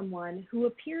met someone who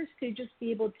appears to just be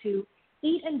able to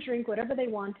eat and drink whatever they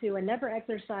want to and never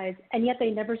exercise, and yet they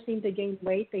never seem to gain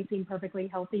weight? They seem perfectly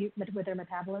healthy with their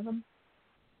metabolism?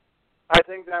 I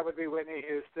think that would be Whitney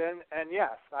Houston, and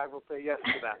yes, I will say yes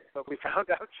to that. But we found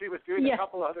out she was doing a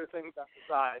couple other things on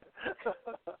the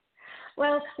side.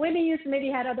 Well, Whitney Houston maybe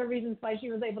had other reasons why she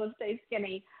was able to stay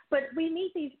skinny. But we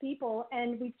meet these people,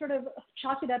 and we sort of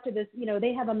chalk it up to this,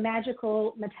 they have a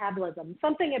magical metabolism.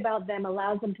 Something about them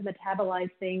allows them to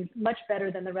metabolize things much better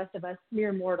than the rest of us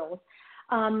mere mortals.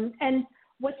 And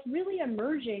what's really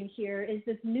emerging here is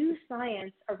this new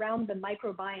science around the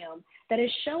microbiome that is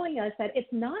showing us that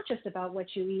it's not just about what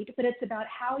you eat, but it's about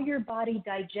how your body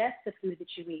digests the food that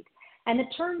you eat. And it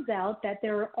turns out that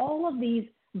there are all of these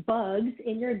bugs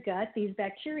in your gut, these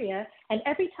bacteria, and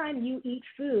every time you eat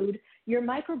food, your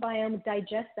microbiome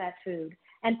digests that food.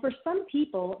 And for some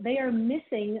people, they are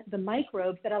missing the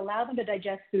microbes that allow them to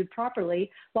digest food properly,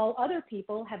 while other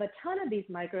people have a ton of these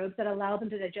microbes that allow them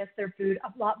to digest their food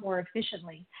a lot more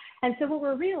efficiently. And so what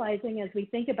we're realizing as we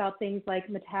think about things like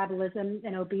metabolism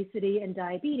and obesity and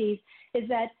diabetes is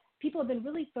that people have been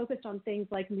really focused on things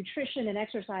like nutrition and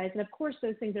exercise, and of course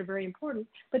those things are very important,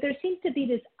 but there seems to be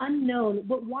this unknown,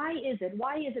 but why is it?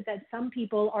 Why is it that some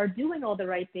people are doing all the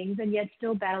right things and yet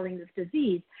still battling this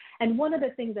disease? And one of the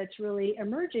things that's really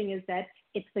emerging is that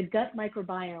it's the gut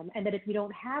microbiome, and that if you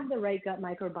don't have the right gut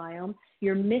microbiome,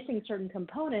 you're missing certain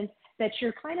components that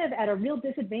you're kind of at a real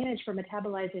disadvantage for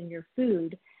metabolizing your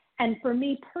food. And for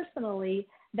me personally,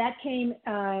 that came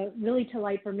really to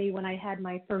light for me when I had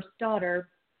my first daughter,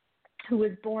 who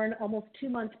was born almost 2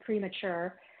 months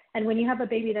premature. And when you have a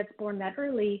baby that's born that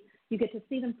early, you get to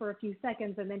see them for a few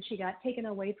seconds, and then she got taken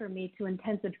away from me to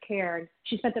intensive care.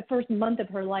 She spent the first month of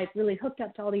her life really hooked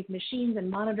up to all these machines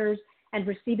and monitors and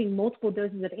receiving multiple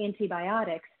doses of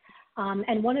antibiotics.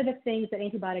 And one of the things that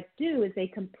antibiotics do is they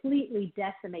completely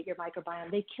decimate your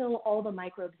microbiome. They kill all the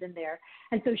microbes in there.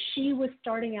 And so she was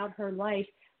starting out her life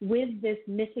with this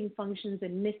missing functions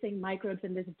and missing microbes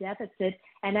and this deficit.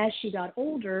 And as she got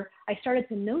older, I started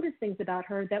to notice things about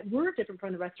her that were different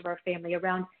from the rest of our family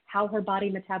around how her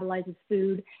body metabolizes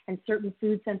food and certain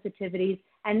food sensitivities.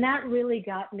 And that really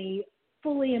got me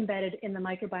fully embedded in the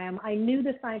microbiome. I knew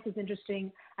the science was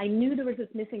interesting. I knew there was this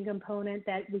missing component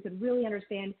that we could really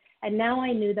understand. And now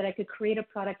I knew that I could create a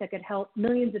product that could help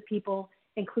millions of people,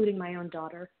 including my own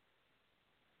daughter.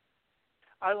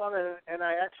 I love it, and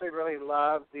I actually really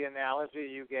love the analogy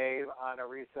you gave on a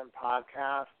recent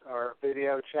podcast or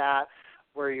video chat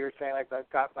where you were saying like the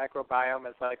gut microbiome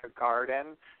is like a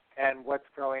garden, and what's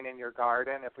growing in your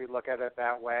garden, if we look at it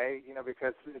that way,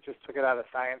 because it just took it out of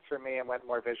science for me and went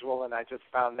more visual, and I just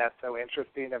found that so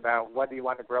interesting about what do you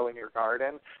want to grow in your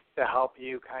garden to help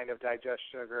you kind of digest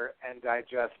sugar and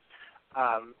digest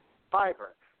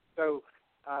fiber. So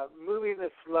moving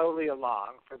this slowly along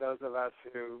for those of us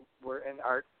who were in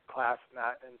art class,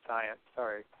 not in science.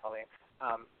 Sorry, Colleen.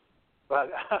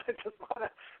 But I just want to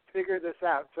figure this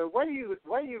out. So what you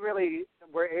really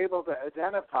were able to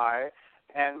identify,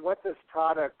 and what this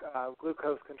product,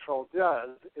 Glucose Control,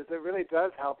 does is it really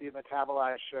does help you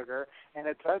metabolize sugar, and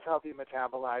it does help you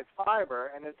metabolize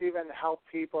fiber, and it's even helped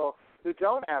people who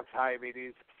don't have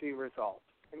diabetes see results.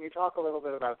 Can you talk a little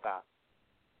bit about that?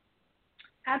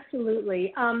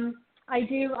 Absolutely. I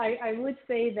do. I would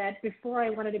say that before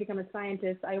I wanted to become a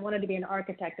scientist, I wanted to be an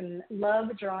architect and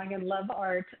love drawing and love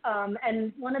art.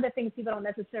 And one of the things people don't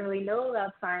necessarily know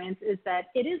about science is that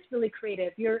it is really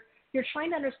creative. You're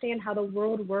trying to understand how the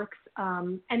world works,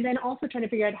 and then also trying to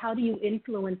figure out how do you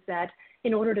influence that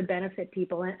in order to benefit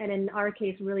people. And in our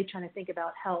case, really trying to think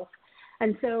about health.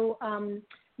 And so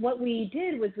what we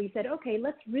did was we said, okay,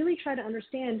 let's really try to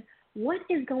understand what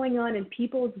is going on in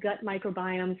people's gut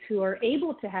microbiomes who are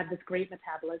able to have this great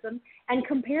metabolism and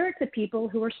compare it to people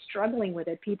who are struggling with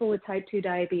it, people with type 2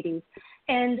 diabetes.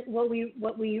 And what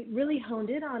we really honed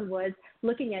in on was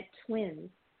looking at twins.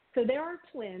 So there are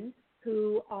twins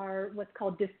who are what's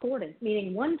called discordant,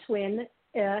 meaning one twin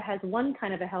has one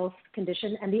kind of a health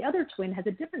condition and the other twin has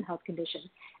a different health condition.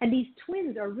 And these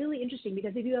twins are really interesting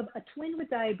because if you have a twin with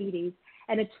diabetes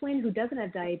and a twin who doesn't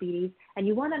have diabetes and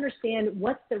you want to understand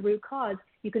what's the root cause,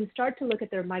 you can start to look at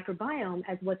their microbiome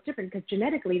as what's different because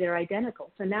genetically they're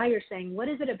identical. So now you're saying, what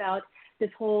is it about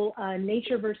this whole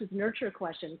nature versus nurture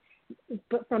question?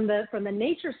 But from the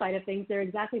nature side of things, they're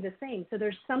exactly the same. So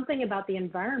there's something about the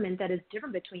environment that is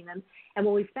different between them. And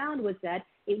what we found was that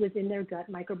it was in their gut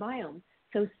microbiome.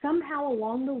 So somehow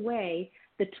along the way,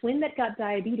 the twin that got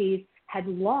diabetes had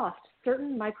lost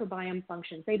certain microbiome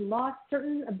functions. They lost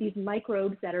certain of these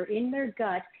microbes that are in their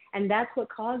gut, and that's what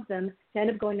caused them to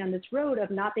end up going down this road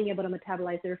of not being able to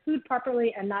metabolize their food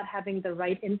properly and not having the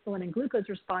right insulin and glucose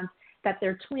response that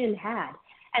their twin had.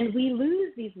 And we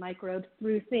lose these microbes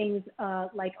through things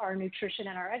like our nutrition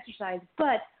and our exercise,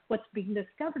 but what's being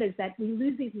discovered is that we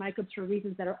lose these microbes for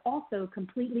reasons that are also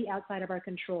completely outside of our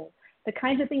control. The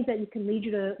kinds of things that can lead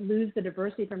you to lose the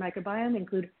diversity of your microbiome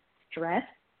include stress,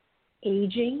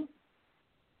 aging,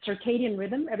 circadian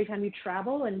rhythm. Every time you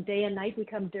travel and day and night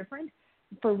become different.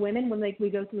 For women, when we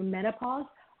go through menopause,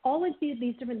 all of these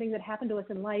different things that happen to us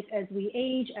in life as we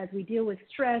age, as we deal with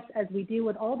stress, as we deal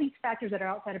with all these factors that are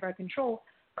outside of our control,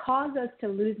 cause us to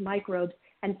lose microbes.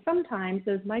 And sometimes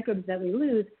those microbes that we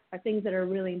lose are things that are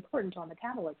really important to our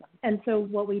metabolism. And so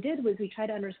what we did was we tried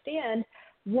to understand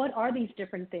what are these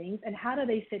different things and how do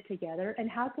they fit together and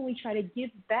how can we try to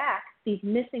give back these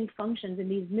missing functions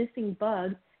and these missing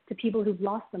bugs to people who've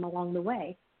lost them along the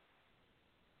way.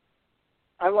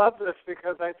 I love this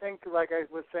because I think, like I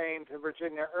was saying to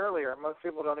Virginia earlier, most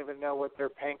people don't even know what their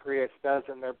pancreas does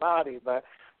in their body, but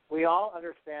we all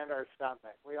understand our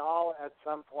stomach. We all at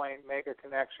some point make a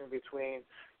connection between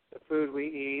the food we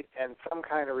eat and some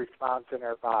kind of response in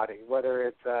our body, whether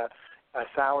it's a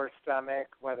sour stomach,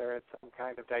 whether it's some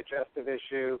kind of digestive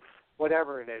issue,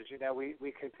 whatever it is,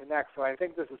 we can connect. So I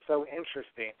think this is so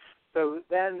interesting. So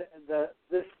then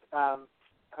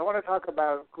I want to talk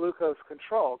about glucose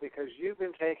control because you've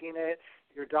been taking it,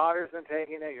 your daughter's been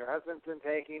taking it, your husband's been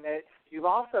taking it. You've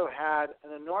also had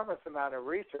an enormous amount of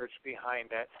research behind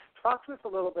it. Talk to us a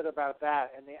little bit about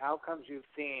that and the outcomes you've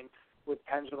seen with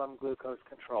pendulum glucose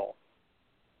control.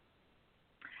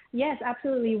 Yes,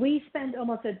 absolutely. We spent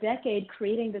almost a decade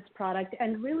creating this product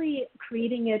and really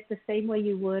creating it the same way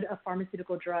you would a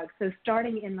pharmaceutical drug. So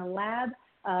starting in the lab,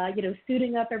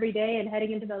 suiting up every day and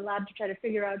heading into the lab to try to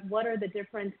figure out what are the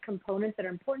different components that are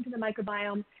important to the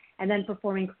microbiome, and then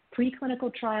performing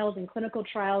preclinical trials and clinical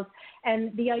trials.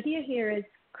 And the idea here is,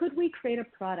 could we create a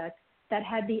product that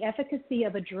had the efficacy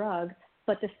of a drug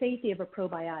but the safety of a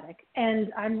probiotic?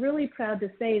 And I'm really proud to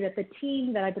say that the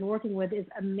team that I've been working with is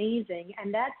amazing,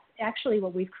 and that's actually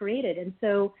what we've created. And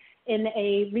so in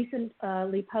a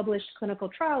recently published clinical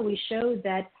trial, we showed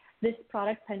that this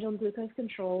product, Pendulum Glucose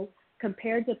Control,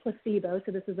 compared to placebo,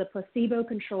 so this is a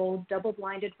placebo-controlled,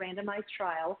 double-blinded, randomized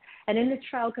trial, and in this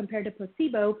trial compared to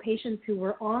placebo, patients who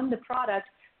were on the product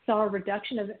saw a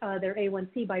reduction of their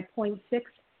A1C by 0.6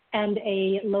 and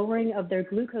a lowering of their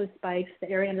glucose spikes, the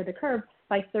area under the curve,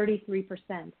 by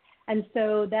 33%. And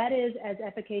so that is as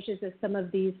efficacious as some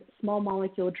of these small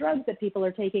molecule drugs that people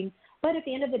are taking. But at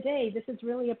the end of the day, this is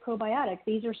really a probiotic.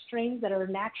 These are strains that are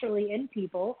naturally in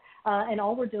people, and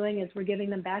all we're doing is we're giving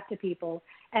them back to people.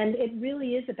 And it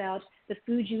really is about the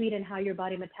food you eat and how your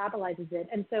body metabolizes it.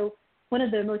 And so one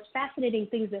of the most fascinating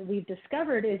things that we've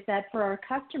discovered is that for our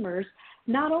customers,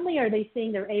 not only are they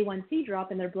seeing their A1C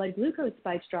drop and their blood glucose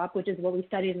spikes drop, which is what we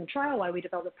studied in the trial while we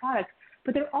developed the product,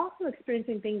 but they're also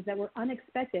experiencing things that were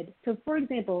unexpected. So, for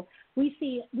example, we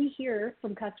hear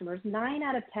from customers, 9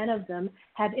 out of 10 of them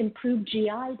have improved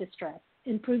GI distress,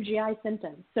 improved GI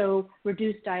symptoms. So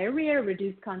reduced diarrhea,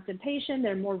 reduced constipation,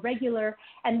 they're more regular.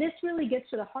 And this really gets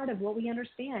to the heart of what we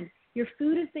understand. Your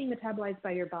food is being metabolized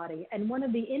by your body, and one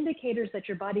of the indicators that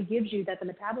your body gives you that the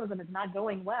metabolism is not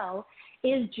going well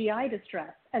is GI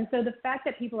distress. And so the fact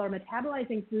that people are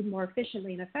metabolizing food more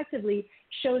efficiently and effectively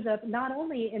shows up not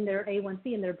only in their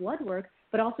A1C and their blood work,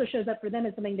 but also shows up for them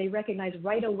as something they recognize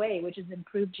right away, which is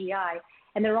improved GI.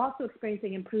 And they're also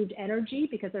experiencing improved energy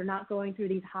because they're not going through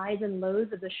these highs and lows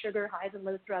of the sugar highs and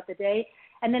lows throughout the day.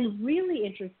 And then really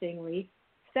interestingly,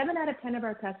 7 out of 10 of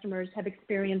our customers have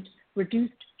experienced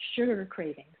reduced sugar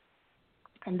cravings.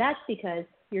 And that's because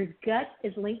your gut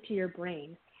is linked to your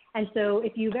brain. And so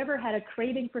if you've ever had a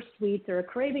craving for sweets or a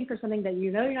craving for something that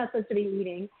you know you're not supposed to be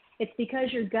eating, It's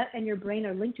because your gut and your brain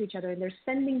are linked to each other, and they're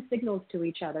sending signals to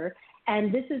each other.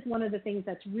 And this is one of the things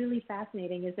that's really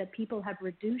fascinating, is that people have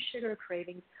reduced sugar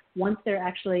cravings once they're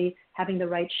actually having the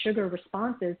right sugar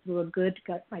responses through a good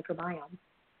gut microbiome.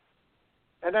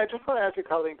 And I just want to ask you,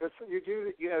 Colleen, because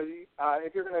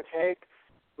if you're going to take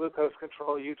glucose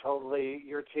control,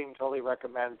 your team totally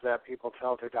recommends that people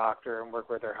tell their doctor and work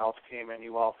with their health team, and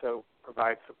you also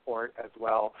provide support as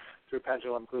well through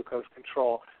pendulum glucose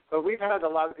control. But we've had a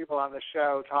lot of people on the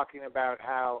show talking about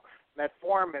how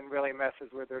metformin really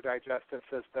messes with their digestive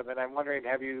system, and I'm wondering,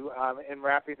 have you, in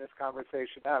wrapping this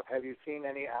conversation up, have you seen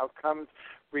any outcomes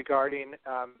regarding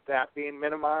that being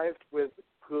minimized with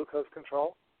glucose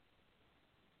control?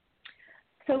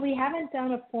 So we haven't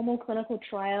done a formal clinical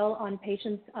trial on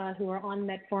patients who are on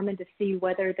metformin to see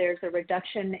whether there's a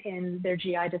reduction in their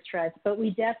GI distress, but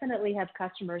we definitely have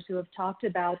customers who have talked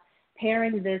about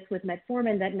pairing this with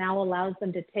metformin that now allows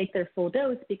them to take their full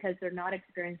dose because they're not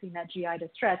experiencing that GI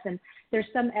distress. And there's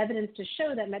some evidence to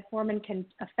show that metformin can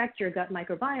affect your gut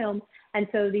microbiome, and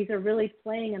so these are really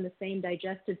playing on the same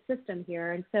digestive system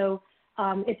here. And so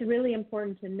it's really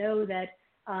important to know that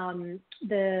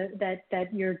that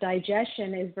your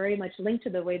digestion is very much linked to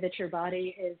the way that your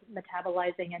body is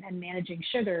metabolizing and managing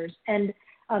sugars. And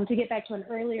to get back to an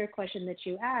earlier question that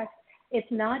you asked, it's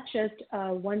not just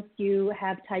once you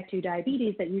have type 2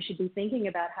 diabetes that you should be thinking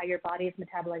about how your body is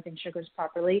metabolizing sugars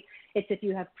properly. It's if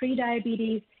you have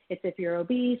prediabetes, it's if you're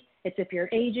obese, it's if you're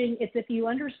aging, it's if you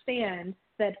understand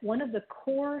that one of the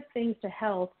core things to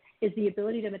health is the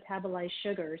ability to metabolize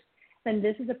sugars. Then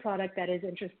this is a product that is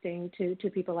interesting to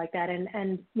people like that.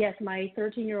 And yes, my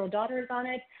 13-year-old daughter is on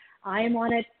it, I am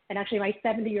on it, and actually my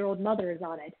 70-year-old mother is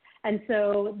on it. And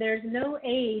so there's no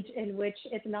age in which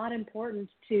it's not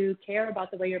important to care about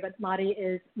the way your body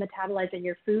is metabolizing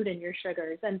your food and your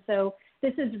sugars. And so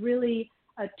this is really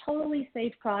a totally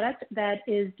safe product that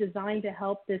is designed to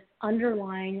help this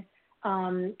underlying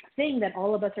thing that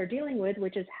all of us are dealing with,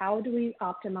 which is how do we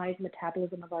optimize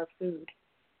metabolism of our food.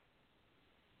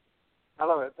 I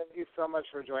love it. Thank you so much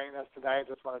for joining us today. I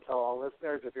just want to tell all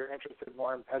listeners, if you're interested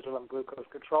more in pendulum glucose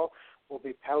control, we'll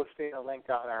be posting a link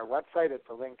on our website. It's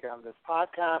a link on this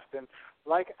podcast. And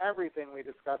like everything we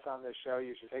discuss on this show,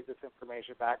 you should take this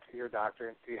information back to your doctor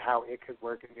and see how it could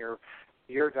work in your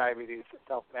diabetes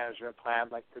self-management plan.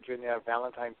 Like Virginia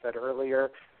Valentine said earlier,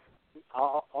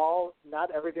 not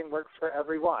everything works for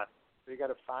everyone. So you got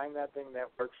to find that thing that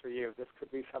works for you. This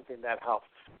could be something that helps.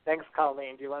 Thanks,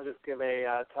 Colleen. Do you want to just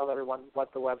tell everyone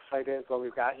what the website is while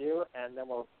we've got you, and then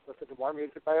we'll listen to more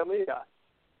music by Aaliyah.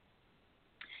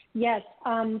 Yes.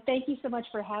 Thank you so much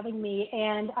for having me.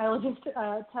 And I will just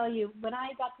tell you, when I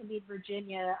got to meet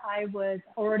Virginia, I was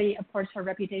already, of course, her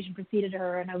reputation preceded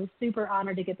her, and I was super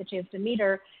honored to get the chance to meet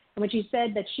her. And when she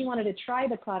said that she wanted to try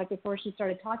the product before she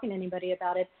started talking to anybody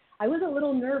about it, I was a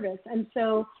little nervous. And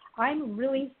so I'm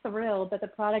really thrilled that the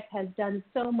product has done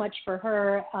so much for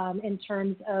her in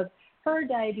terms of her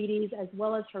diabetes as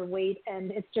well as her weight.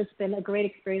 And it's just been a great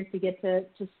experience to get to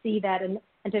see that and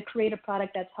to create a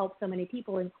product that's helped so many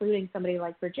people, including somebody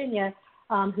like Virginia,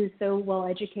 who's so well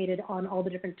educated on all the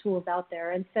different tools out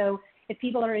there. And so if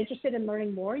people are interested in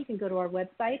learning more, you can go to our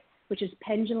website, which is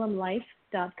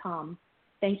pendulumlife.com.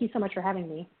 Thank you so much for having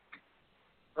me.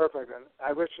 Perfect. And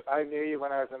I wish I knew you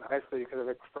when I was in high school. You could have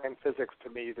explained physics to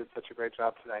me. You did such a great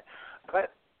job tonight.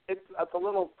 But it's a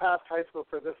little past high school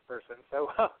for this person. So,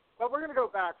 but we're going to go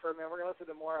back for a minute. We're going to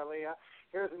listen to more Aaliyah.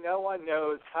 Here's No One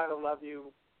Knows How to Love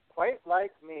You Quite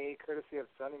Like Me, courtesy of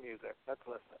Sony Music. Let's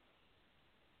listen.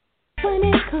 When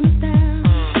it comes down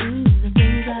to the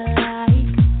things I like,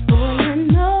 boy, you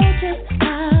know just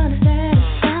how to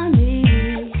satisfy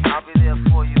me. I'll be there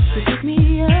for you, baby. You pick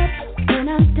me up when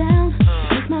I'm down.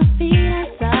 My feet on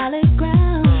solid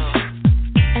ground,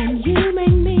 and you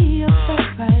make me a first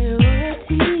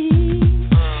priority.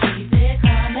 Keep it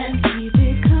coming,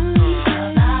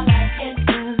 'cause I like it,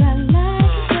 babe.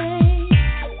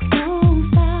 Don't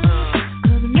stop,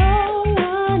 'cause no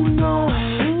one knows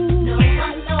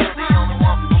how to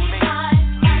love me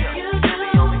like you do.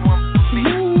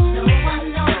 No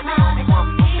one knows how to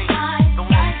love me like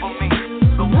you do.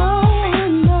 No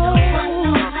one knows.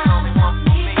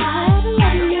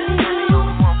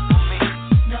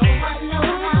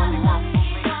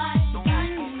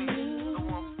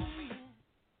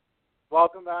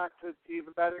 Welcome back to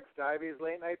Diabetic's Diabetes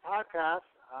Late Night Podcast.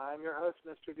 I'm your host,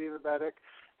 Mr. Diabetic,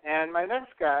 and my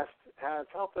next guest has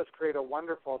helped us create a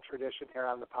wonderful tradition here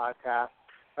on the podcast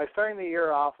by starting the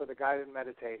year off with a guided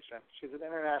meditation. She's an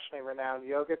internationally renowned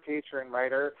yoga teacher and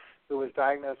writer who was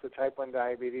diagnosed with type 1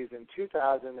 diabetes in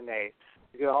 2008.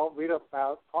 You can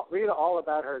read all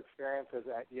about her experiences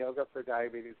at Yoga for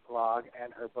Diabetes blog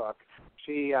and her book.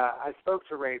 I spoke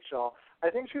to Rachel. I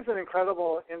think she's an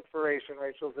incredible inspiration.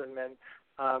 Rachel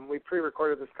Zinman. We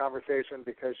pre-recorded this conversation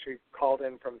because she called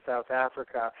in from South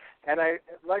Africa. And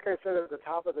like I said at the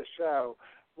top of the show,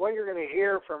 what you're going to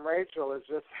hear from Rachel is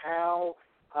just how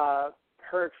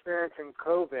her experience in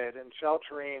COVID and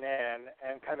sheltering in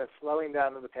and kind of slowing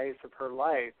down the pace of her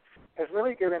life has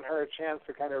really given her a chance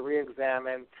to kind of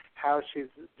re-examine how she's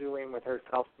doing with her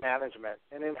self-management.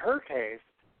 And in her case,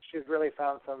 she's really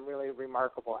found some really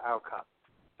remarkable outcomes.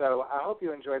 So I hope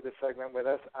you enjoyed this segment with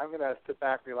us. I'm going to sit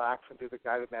back, relax, and do the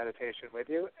guided meditation with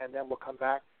you, and then we'll come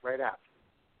back right after.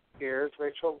 Here's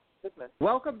Rachel Goodman.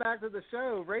 Welcome back to the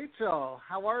show. Rachel,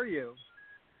 how are you?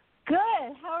 Good.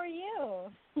 How are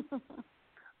you?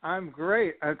 I'm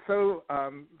great. It's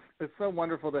so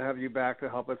wonderful to have you back to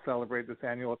help us celebrate this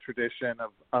annual tradition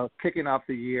of kicking off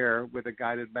the year with a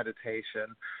guided meditation.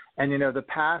 And, the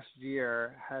past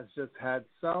year has just had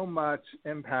so much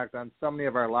impact on so many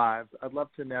of our lives. I'd love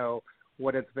to know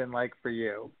what it's been like for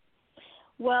you.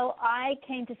 Well, I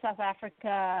came to South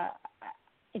Africa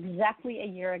exactly a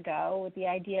year ago with the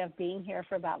idea of being here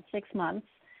for about 6 months.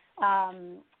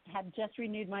 Had just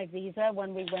renewed my visa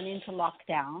when we went into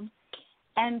lockdown.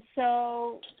 And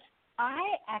so I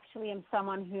actually am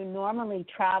someone who normally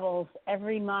travels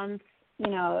every month,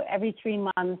 every 3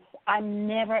 months. I'm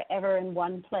never, ever in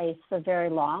one place for very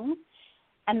long.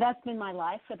 And that's been my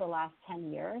life for the last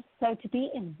 10 years. So to be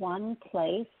in one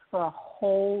place for a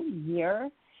whole year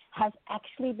has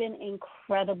actually been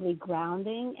incredibly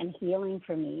grounding and healing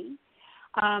for me.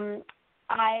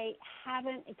 I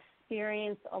haven't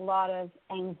experienced a lot of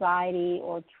anxiety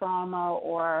or trauma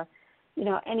or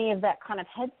any of that kind of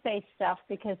headspace stuff,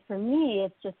 because for me,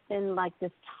 it's just been like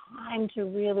this time to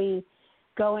really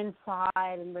go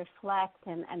inside and reflect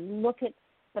and look at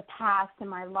the past in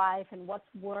my life and what's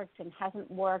worked and hasn't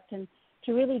worked, and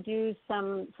to really do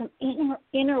some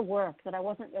inner work that I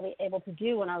wasn't really able to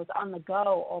do when I was on the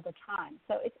go all the time.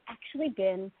 So it's actually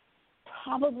been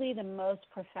probably the most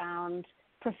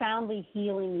profoundly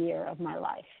healing year of my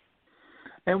life.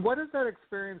 And what has that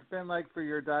experience been like for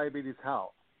your diabetes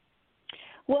health?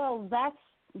 Well, that's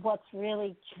what's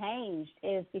really changed,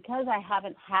 is because I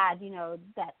haven't had,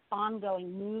 that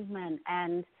ongoing movement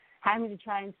and having to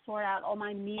try and sort out all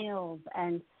my meals.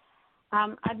 And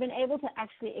I've been able to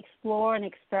actually explore and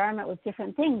experiment with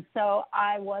different things. So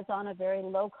I was on a very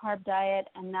low-carb diet,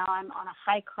 and now I'm on a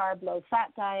high-carb, low-fat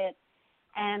diet.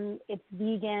 And it's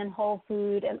vegan, whole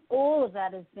food, and all of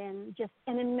that has been just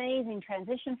an amazing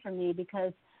transition for me,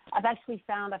 because I've actually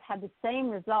found I've had the same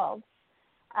results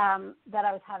that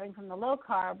I was having from the low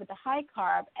carb with the high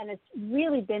carb, and it's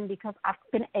really been because I've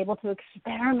been able to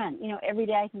experiment. Every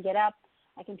day I can get up,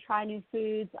 I can try new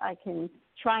foods, I can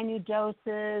try new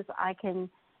doses, I can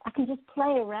just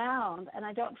play around, and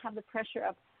I don't have the pressure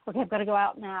of, okay, I've got to go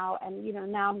out now, and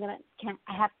now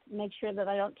I have to make sure that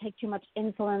I don't take too much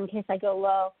insulin in case I go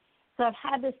low. So I've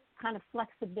had this kind of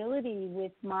flexibility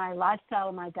with my lifestyle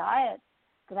and my diet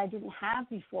that I didn't have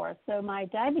before. So my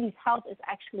diabetes health is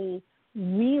actually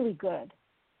really good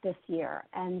this year.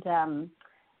 And,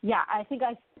 I think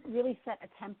I really set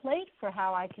a template for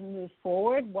how I can move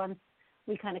forward once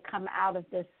we kind of come out of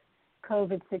this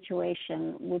COVID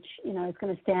situation, which, is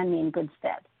going to stand me in good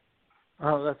stead.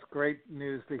 Oh, that's great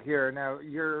news to hear. Now,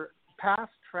 your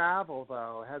past travel,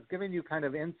 though, has given you kind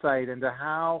of insight into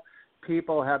how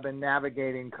people have been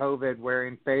navigating COVID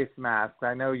wearing face masks.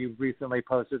 I know you recently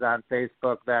posted on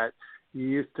Facebook that you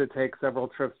used to take several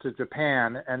trips to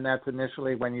Japan, and that's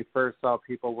initially when you first saw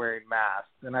people wearing masks.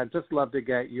 And I'd just love to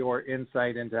get your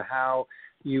insight into how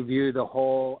you view the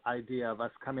whole idea of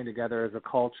us coming together as a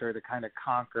culture to kind of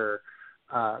conquer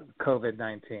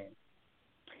COVID-19.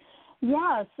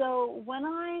 Yeah, so when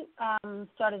I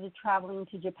started traveling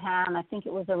to Japan, I think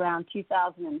it was around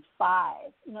 2005,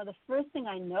 the first thing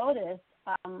I noticed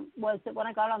was that when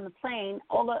I got on the plane,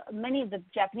 many of the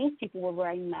Japanese people were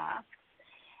wearing masks.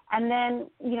 And then,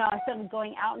 I started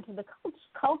going out into the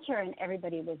culture, and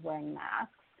everybody was wearing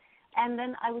masks. And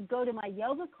then I would go to my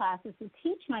yoga classes to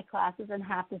teach my classes, and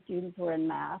half the students were in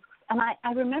masks. And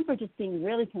I remember just being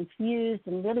really confused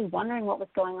and really wondering what was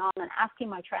going on and asking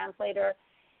my translator.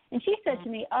 And she said to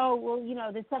me,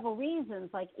 there's several reasons.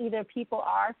 Like, either people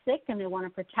are sick and they want to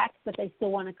protect, but they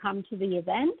still want to come to the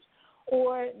event,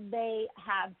 or they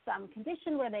have some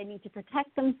condition where they need to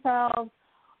protect themselves.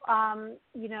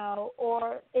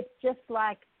 Or it's just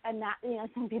like,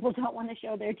 some people don't want to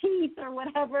show their teeth or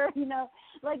whatever,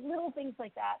 like little things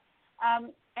like that.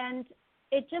 And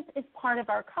it just is part of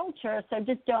our culture, so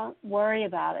just don't worry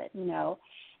about it, you know.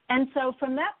 And so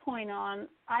from that point on,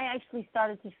 I actually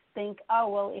started to think, oh,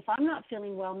 well, if I'm not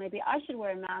feeling well, maybe I should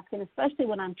wear a mask. And especially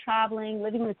when I'm traveling,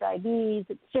 living with diabetes,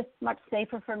 it's just much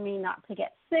safer for me not to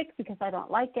get sick because I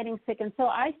don't like getting sick. And so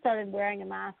I started wearing a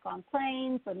mask on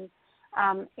planes and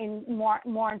in more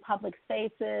in public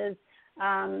spaces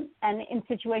and in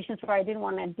situations where I didn't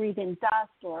want to breathe in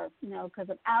dust or, you know, because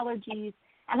of allergies.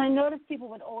 And I noticed people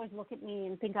would always look at me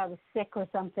and think I was sick or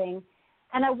something.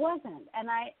 And I wasn't. And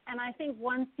I think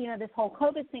once, you know, this whole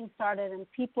COVID thing started and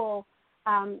people,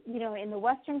 you know, in the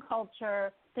Western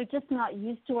culture, they're just not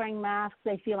used to wearing masks.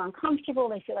 They feel uncomfortable.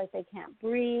 They feel like they can't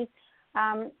breathe.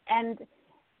 And,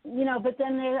 you know, but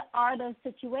then there are those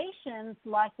situations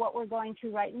like what we're going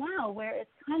through right now where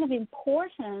it's kind of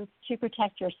important to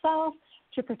protect yourself,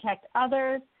 to protect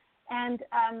others. And,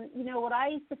 you know, what I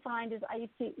used to find is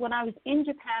when I was in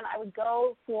Japan, I would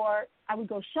go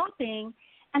shopping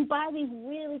and buy these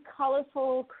really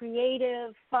colorful,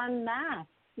 creative, fun masks,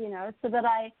 you know, so that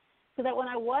when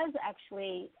I was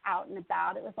actually out and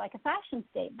about, it was like a fashion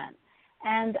statement.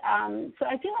 And so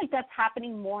I feel like that's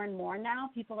happening more and more now.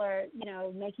 People are, you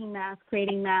know, making masks,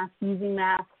 creating masks, using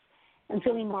masks, and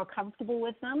feeling more comfortable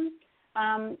with them.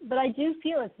 But I do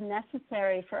feel it's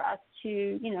necessary for us to,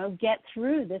 you know, get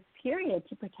through this period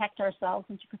to protect ourselves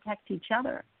and to protect each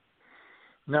other.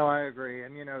 No, I agree.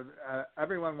 And, you know,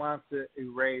 everyone wants to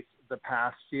erase the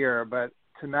past year, but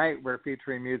tonight we're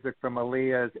featuring music from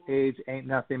Aaliyah's Age Ain't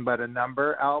Nothing But a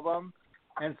Number album.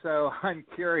 And so I'm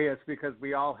curious, because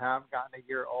we all have gotten a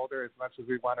year older as much as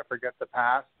we want to forget the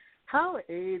past, how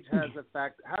age has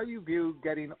how you view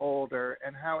getting older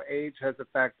and how age has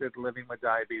affected living with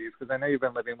diabetes, because I know you've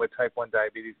been living with type 1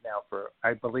 diabetes now for,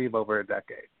 I believe, over a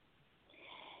decade.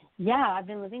 Yeah, I've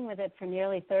been living with it for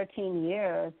nearly 13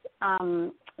 years.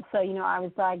 So, you know, I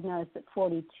was diagnosed at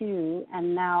 42,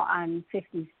 and now I'm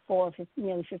 54,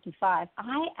 nearly 55.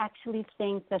 I actually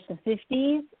think that the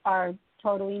 50s are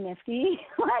totally nifty.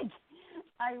 Like,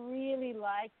 I really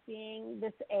like being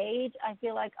this age. I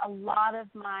feel like a lot of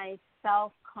my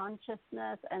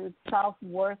self-consciousness and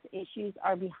self-worth issues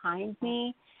are behind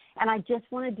me, and I just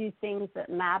want to do things that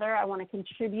matter. I want to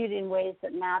contribute in ways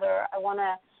that matter. I want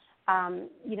to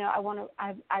you know,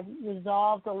 I've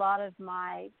resolved a lot of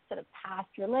my sort of past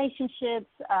relationships,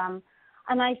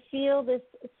 and I feel this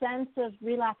sense of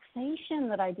relaxation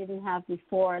that I didn't have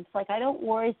before. It's like I don't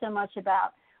worry so much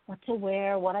about what to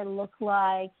wear, what I look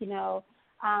like, you know.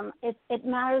 It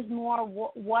matters more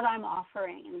what I'm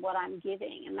offering and what I'm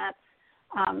giving, and that's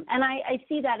and I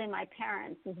see that in my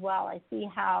parents as well. I see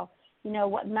how, you know,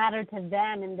 what mattered to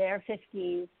them in their 50s,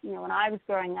 you know, when I was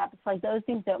growing up, it's like those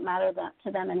things don't matter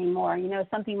to them anymore. You know,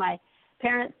 something my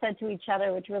parents said to each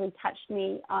other, which really touched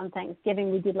me on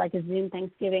Thanksgiving, we did like a Zoom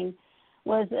Thanksgiving,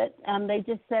 was that they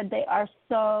just said they are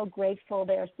so grateful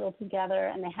they are still together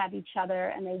and they have each other,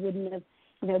 and they wouldn't have,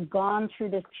 you know, gone through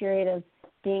this period of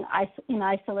being in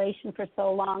isolation for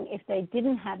so long if they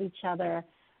didn't have each other,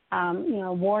 you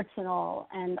know, warts and all.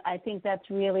 And I think that's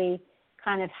really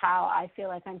kind of how I feel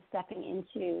like I'm stepping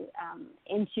into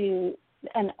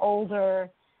an older,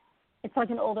 it's like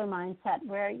an older mindset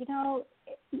where, you know,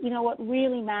 what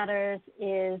really matters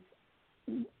is,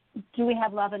 do we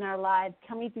have love in our lives?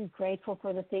 Can we be grateful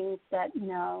for the things that, you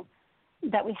know,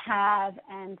 that we have,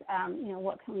 and, you know,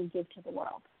 what can we give to the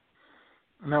world?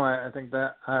 No, I think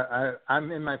that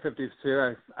I'm in my 50s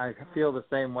too. I feel the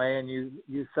same way, and you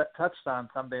touched on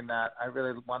something that I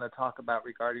really want to talk about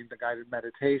regarding the guided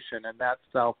meditation, and that's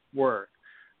self-worth.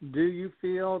 Do you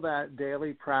feel that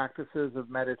daily practices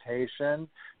of meditation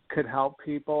could help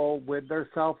people with their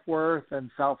self-worth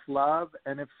and self-love?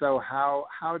 And if so, how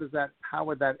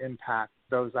would that impact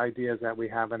those ideas that we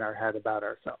have in our head about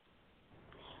ourselves?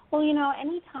 Well, you know,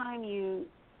 anytime you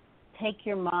take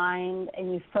your mind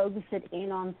and you focus it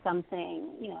in on something,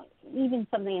 you know, even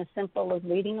something as simple as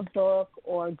reading a book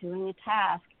or doing a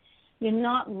task, you're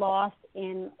not lost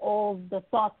in all the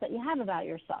thoughts that you have about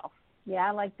yourself.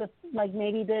 Yeah, like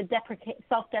maybe the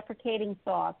self-deprecating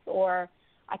thoughts, or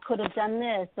I could have done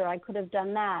this, or I could have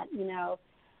done that, you know.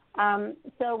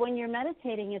 So when you're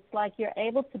meditating, it's like you're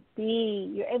able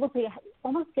to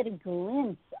almost get a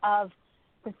glimpse of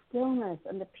the stillness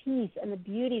and the peace and the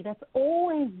beauty that's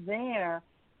always there,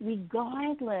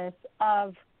 regardless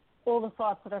of all the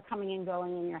thoughts that are coming and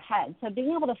going in your head. So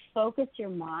being able to focus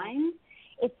your mind,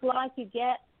 it's like you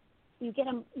get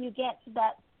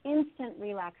that instant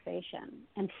relaxation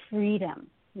and freedom,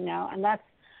 you know, and that's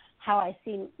how I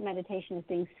see meditation as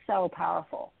being so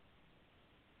powerful.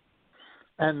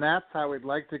 And that's how we'd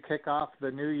like to kick off the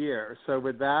new year. So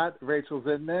with that, Rachel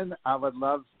Zidman, I would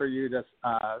love for you to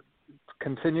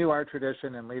continue our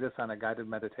tradition and lead us on a guided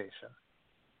meditation.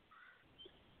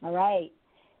 All right.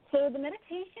 So the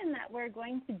meditation that we're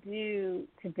going to do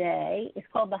today is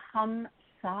called the Hum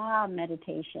Sa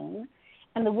meditation.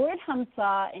 And the word Hum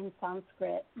Sa in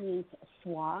Sanskrit means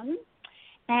swan.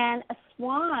 And a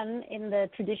swan in the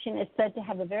tradition is said to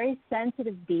have a very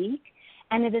sensitive beak,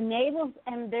 and it enables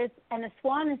and a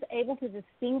swan is able to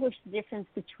distinguish the difference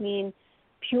between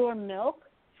pure milk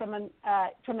from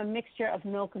a mixture of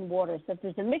milk and water. So if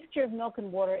there's a mixture of milk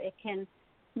and water, it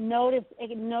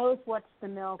knows what's the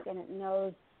milk and it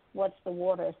knows what's the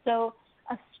water. So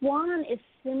a swan is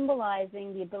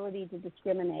symbolizing the ability to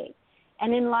discriminate.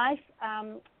 And in life,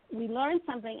 we learn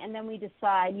something and then we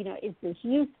decide, is this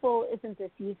useful? Isn't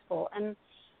this useful? And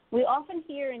we often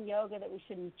hear in yoga that we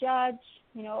shouldn't judge,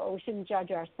 or we shouldn't judge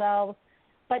ourselves.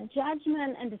 But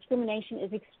judgment and discrimination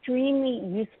is extremely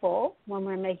useful when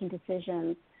we're making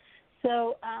decisions.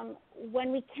 So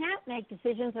when we can't make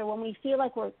decisions, or when we feel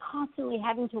like we're constantly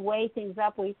having to weigh things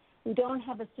up, we don't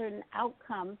have a certain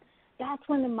outcome, that's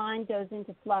when the mind goes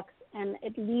into flux and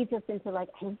it leads us into like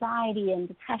anxiety and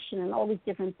depression and all these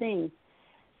different things.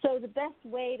 So the best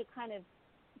way to kind of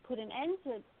put an end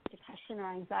to depression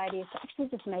or anxiety is to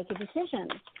actually just make a decision.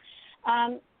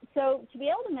 So to be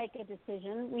able to make a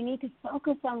decision, we need to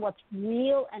focus on what's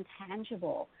real and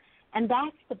tangible, and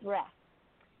that's the breath.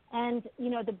 And,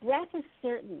 the breath is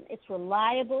certain. It's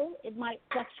reliable. It might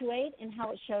fluctuate in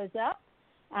how it shows up.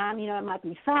 It might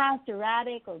be fast,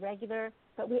 erratic, or regular,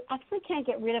 but we actually can't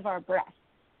get rid of our breath.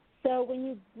 So when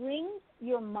you bring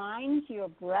your mind to your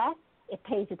breath, it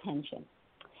pays attention.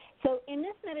 So in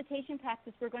this meditation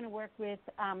practice, we're going to work with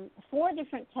 4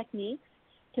 different techniques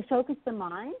to focus the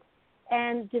mind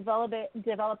and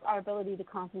develop our ability to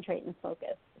concentrate and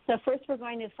focus. So first we're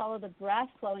going to follow the breath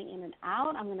flowing in and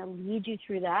out. I'm going to lead you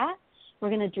through that. We're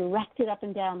going to direct it up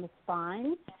and down the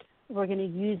spine. We're going to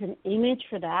use an image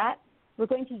for that. We're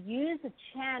going to use a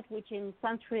chant, which in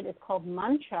Sanskrit is called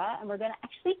mantra, and we're going to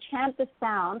actually chant the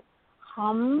sound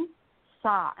hum,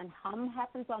 sa. And hum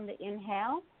happens on the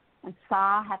inhale, and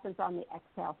sa happens on the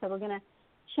exhale. So we're going to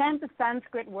chant the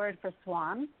Sanskrit word for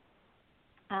swan.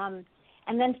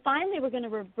 And then finally we're going to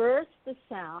reverse the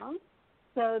sound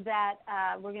so that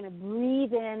we're going to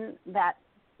breathe in that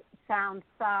sound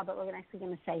sa, but we're actually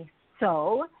going to say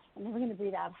so, and then we're going to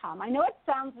breathe out hum. I know it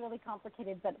sounds really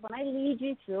complicated, but when I lead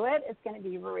you through it, it's going to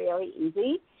be really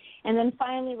easy. And then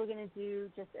finally we're going to do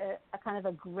just a kind of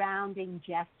a grounding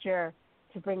gesture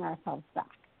to bring ourselves back.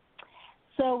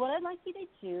 So what I'd like you to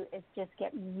do is just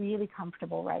get really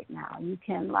comfortable right now. You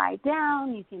can lie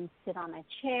down, you can sit on a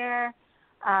chair,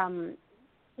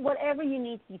 whatever you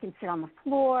need. You can sit on the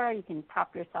floor, you can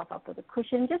prop yourself up with a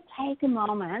cushion. Just take a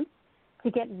moment to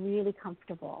get really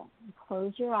comfortable.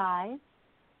 Close your eyes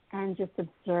and just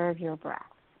observe your breath.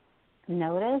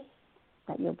 Notice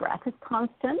that your breath is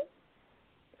constant.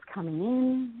 It's coming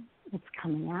in, it's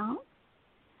coming out.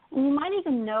 And you might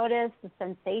even notice the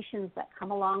sensations that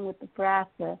come along with the breath,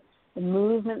 the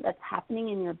movement that's happening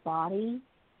in your body.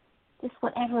 Just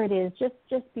whatever it is,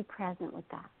 just be present with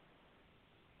that.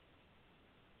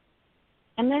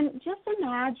 And then just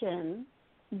imagine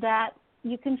that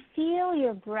you can feel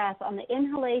your breath. On the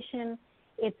inhalation,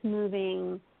 it's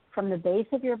moving from the base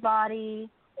of your body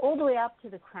all the way up to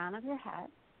the crown of your head.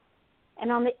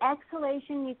 And on the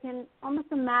exhalation, you can almost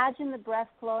imagine the breath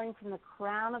flowing from the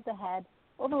crown of the head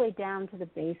all the way down to the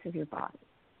base of your body.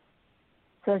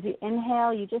 So as you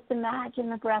inhale, you just imagine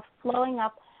the breath flowing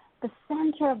up the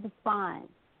center of the spine.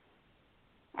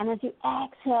 And as you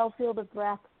exhale, feel the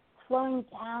breath flowing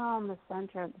down the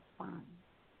center of the spine.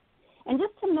 And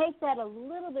just to make that a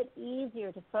little bit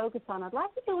easier to focus on, I'd like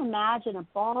you to imagine a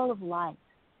ball of light.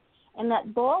 And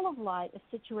that ball of light is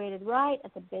situated right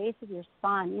at the base of your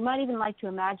spine. You might even like to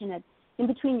imagine it in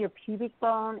between your pubic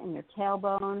bone and your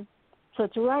tailbone. So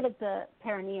it's right at the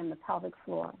perineum, the pelvic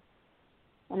floor.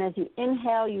 And as you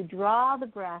inhale, you draw the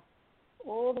breath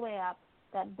all the way up,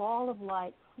 that ball of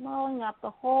light flowing up the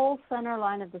whole center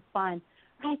line of the spine,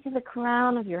 right to the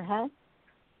crown of your head.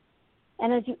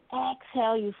 And as you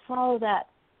exhale, you follow that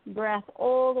breath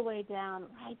all the way down,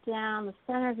 right down the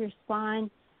center of your spine,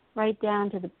 right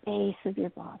down to the base of your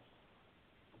body.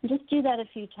 And just do that a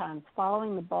few times,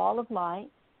 following the ball of light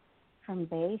from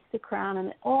base to crown. And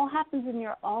it all happens in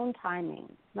your own timing.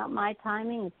 It's not my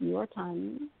timing, it's your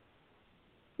timing.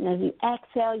 And as you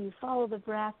exhale, you follow the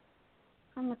breath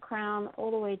from the crown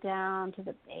all the way down to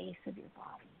the base of your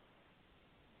body.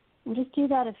 And just do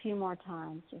that a few more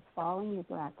times, just following your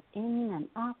breath in and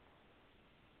up,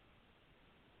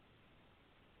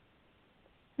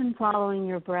 and following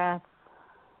your breath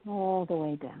all the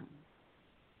way down.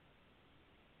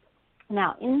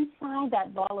 Now, inside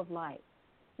that ball of light,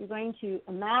 you're going to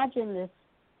imagine this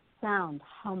sound,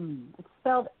 hum. It's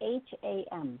spelled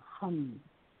H-A-M, hum.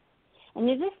 And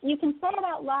you can say it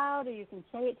out loud or you can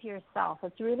say it to yourself.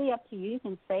 It's really up to you. You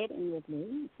can say it inwardly.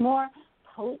 It's more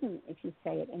potent if you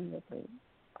say it inwardly.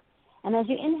 And as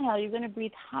you inhale, you're going to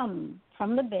breathe hum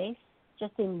from the base,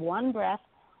 just in one breath,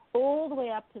 all the way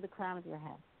up to the crown of your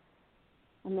head.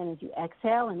 And then as you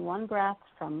exhale in one breath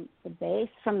from the base,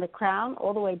 from the crown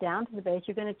all the way down to the base,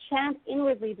 you're going to chant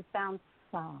inwardly the sound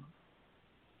sa.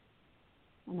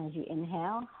 And as you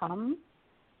inhale, hum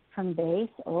from base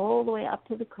all the way up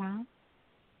to the crown.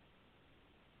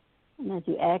 And as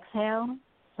you exhale,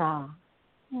 sa,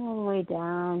 all the way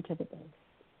down to the base.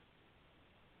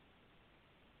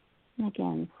 And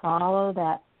again, follow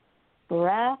that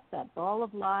breath, that ball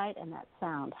of light, and that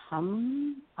sound,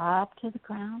 hum, up to the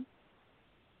crown.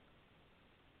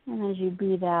 And as you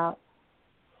breathe out,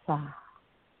 sa,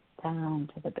 down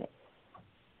to the base.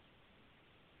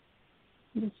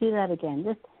 And just do that again,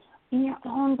 just in your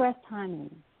own breath timing.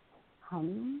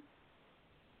 Hum,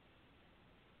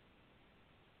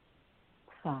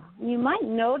 sa. You might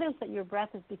notice that your breath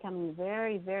is becoming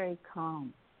very, very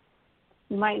calm.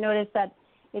 You might notice that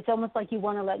it's almost like you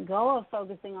want to let go of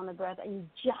focusing on the breath and you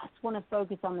just want to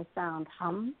focus on the sound.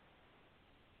 Hum,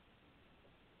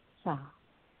 sa.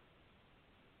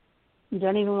 You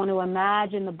don't even want to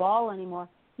imagine the ball anymore.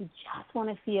 You just want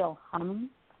to feel hum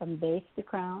from base to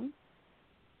crown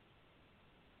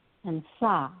and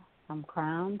sa from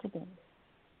crown to base.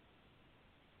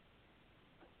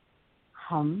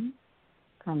 Hum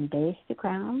from base to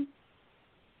crown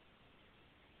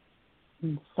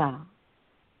and sa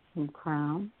from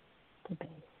crown to base.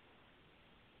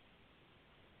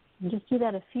 And just do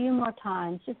that a few more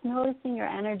times, just noticing your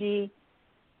energy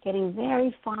getting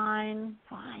very fine,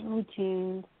 finely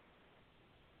tuned.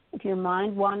 If your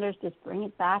mind wanders, just bring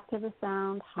it back to the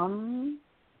sound. Hum,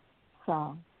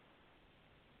 sa.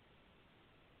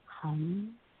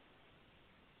 Hum,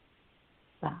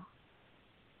 sa.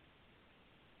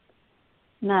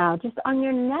 Now, just on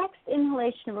your next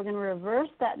inhalation, we're going to reverse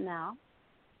that now.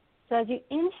 So as you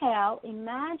inhale,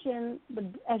 imagine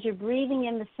as you're breathing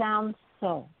in the sound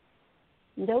so.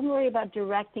 And don't worry about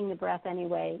directing the breath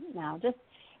anyway now. Just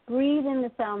breathe in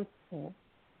the sound so.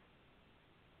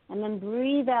 And then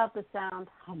breathe out the sound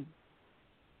hum.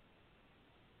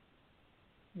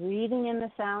 Breathing in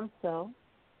the sound so.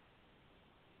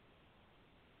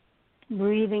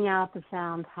 Breathing out the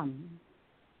sound hum.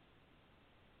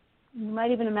 You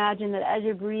might even imagine that as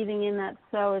you're breathing in that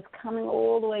so, it's coming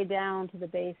all the way down to the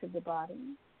base of the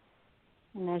body.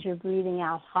 And as you're breathing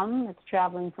out hum, it's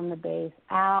traveling from the base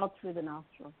out through the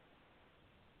nostrils.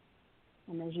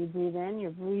 And as you breathe in,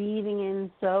 you're breathing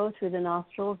in so through the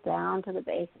nostrils down to the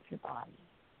base of your body.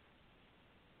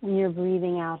 And you're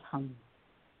breathing out hum.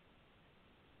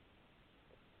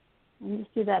 And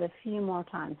just do that a few more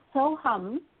times. So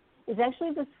hum is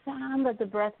actually the sound that the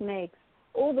breath makes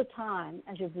all the time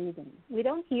as you're breathing. We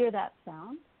don't hear that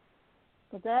sound,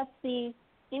 but that's the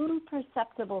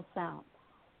imperceptible sound.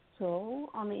 So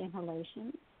on the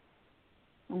inhalation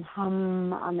and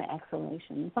hum on the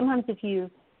exhalation. Sometimes if you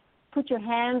put your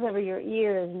hands over your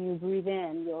ears and you breathe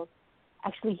in, you'll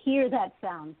actually hear that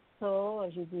sound. So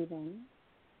as you breathe in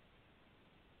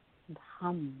and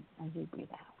hum as you breathe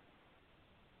out.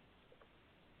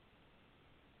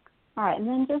 All right, and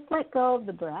then just let go of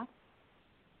the breath.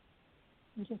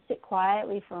 And just sit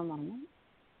quietly for a moment.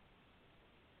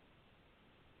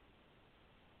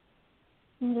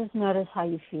 And just notice how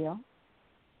you feel.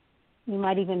 You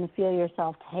might even feel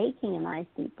yourself taking a nice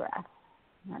deep breath.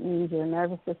 That means your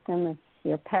nervous system is,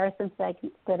 your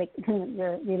parasympathetic,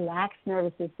 your relaxed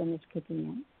nervous system is kicking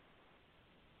in.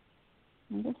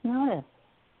 And just notice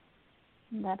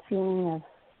that feeling of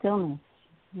stillness,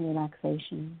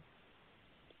 relaxation.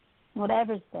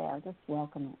 Whatever's there, just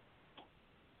welcome it.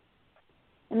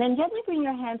 And then gently bring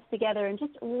your hands together and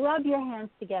just rub your hands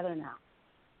together now.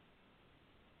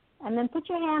 And then put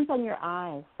your hands on your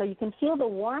eyes so you can feel the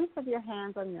warmth of your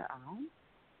hands on your eyes.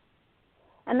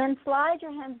 And then slide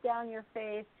your hands down your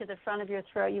face to the front of your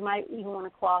throat. You might even want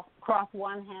to cross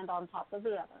one hand on top of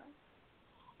the other.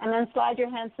 And then slide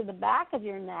your hands to the back of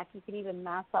your neck. You can even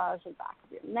massage the back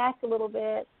of your neck a little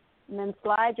bit. And then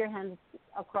slide your hands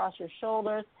across your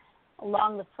shoulders,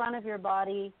 along the front of your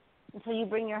body, until you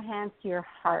bring your hands to your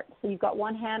heart. So you've got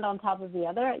one hand on top of the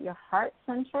other at your heart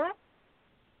center.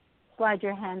 Slide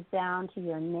your hands down to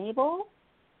your navel.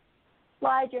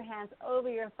 Slide your hands over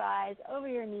your thighs, over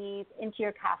your knees, into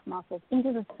your calf muscles,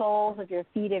 into the soles of your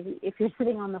feet if you're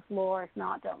sitting on the floor. If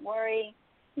not, don't worry.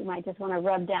 You might just want to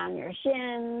rub down your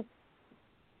shins.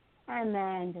 and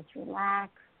then just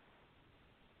relax.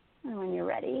 And when you're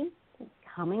ready, just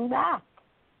coming back.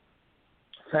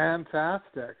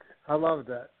 Fantastic. I loved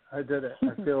it. I did it.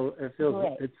 It feels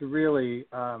it's really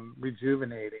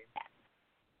rejuvenating.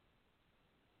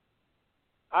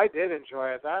 I did enjoy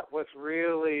it. That was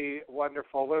really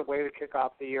wonderful. What a way to kick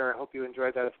off the year. I hope you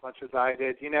enjoyed that as much as I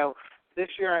did. You know, this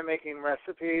year I'm making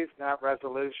recipes, not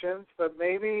resolutions, but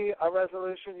maybe a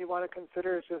resolution you want to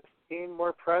consider is just being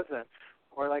more present.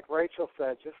 Or like Rachel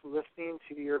said, just listening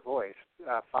to your voice,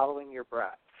 following your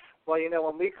breath. Well, you know,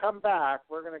 when we come back,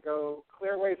 we're going to go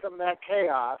clear away some of that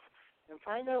chaos and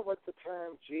find out what the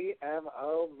term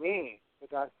GMO means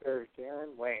with Dr.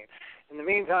 Darren Wayne. In the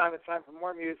meantime, it's time for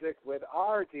more music with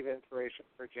our Diva Inspiration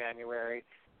for January,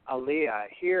 Aaliyah.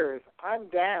 Here's I'm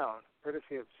Down,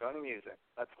 courtesy of Sony Music.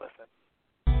 Let's listen.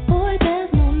 Boy,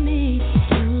 there's no need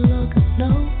to look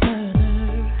no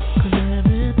further, 'cause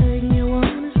everything you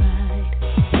want is right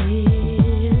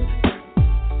here.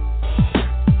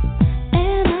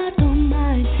 And I don't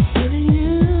mind giving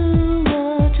you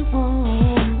what you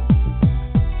want,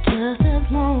 just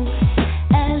as long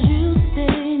as you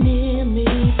stay near me.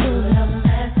 Put a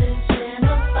message in a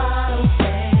bottle,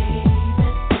 baby,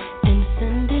 and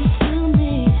send it to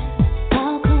me.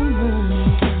 I'll come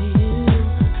running to you,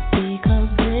 because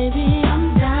baby, I'm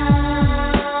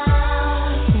down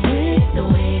with the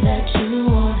way that you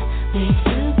want me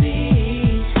to be,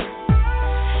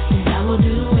 and I will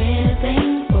do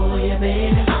anything for you,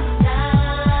 baby. I'm down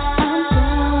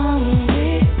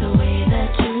with the way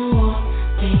that you want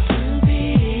me to be,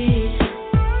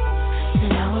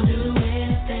 and I will do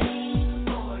anything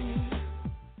for you.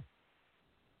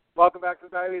 Welcome back to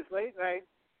Diabetes Late Night.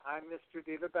 I'm Mr.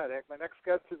 Diabetic. My next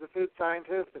guest is a food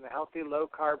scientist and a healthy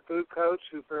low-carb food coach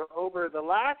who for over the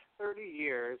last 30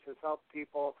 years has helped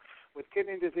people with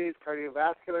kidney disease,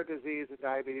 cardiovascular disease, and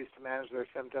diabetes to manage their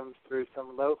symptoms through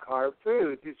some low-carb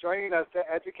foods. He's joining us to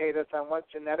educate us on what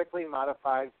genetically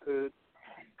modified foods,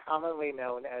 commonly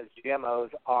known as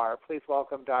GMOs, are. Please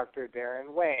welcome Dr.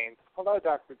 Darren Wayne. Hello,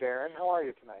 Dr. Darren. How are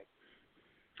you tonight?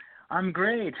 I'm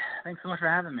great. Thanks so much for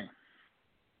having me.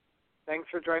 Thanks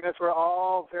for joining us. We're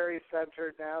all very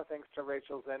centered now, thanks to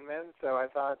Rachel Zinman. So I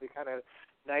thought it'd be kind of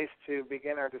nice to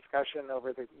begin our discussion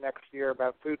over the next year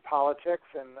about food politics,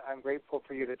 and I'm grateful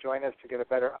for you to join us to get a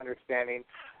better understanding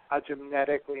of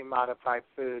genetically modified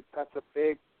foods. That's a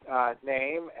big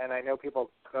name, and I know people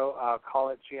call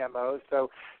it GMOs. So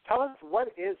tell us,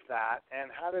 what is that,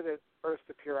 and how did it first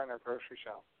appear on our grocery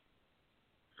shelf?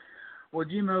 Well,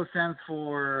 GMO stands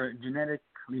for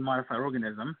genetically modified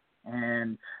organism.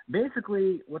 And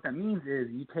basically what that means is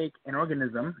you take an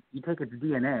organism, you take its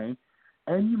DNA,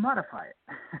 and you modify it.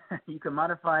 You can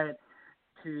modify it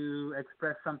to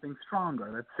express something stronger,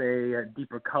 let's say a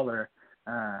deeper color,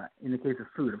 in the case of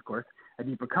food, of course, a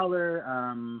deeper color,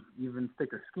 even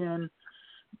thicker skin.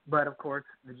 But, of course,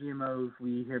 the GMOs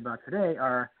we hear about today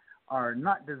are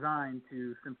not designed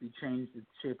to simply change its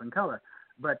shape and color,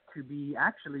 but to be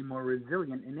actually more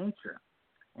resilient in nature.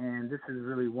 And this is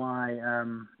really why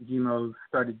GMOs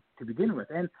started to begin with.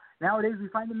 And nowadays we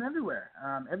find them everywhere.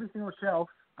 Every single shelf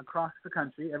across the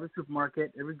country, every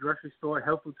supermarket, every grocery store,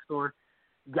 health food store,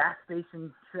 gas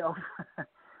station shelf,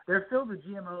 they're filled with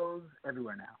GMOs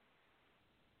everywhere now.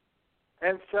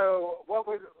 And so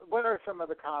what are some of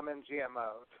the common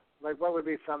GMOs? Like what would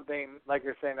be something, like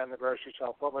you're saying, on the grocery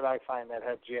shelf, what would I find that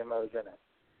had GMOs in it?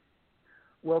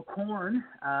 Well, corn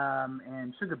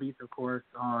and sugar beets, of course,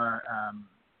 are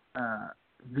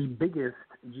the biggest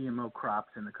GMO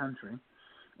crops in the country,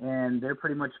 and they're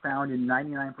pretty much found in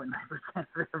 99.9%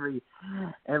 of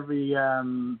every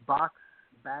box,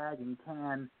 bag, and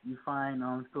can you find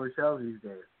on store shelves these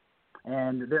days.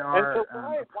 And there are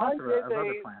a plethora of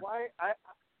other plants.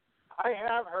 I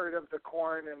have heard of the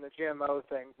corn and the GMO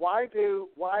thing. Why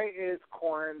is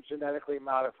corn genetically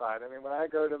modified? I mean, when I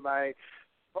go to my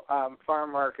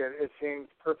farm market, it seems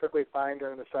perfectly fine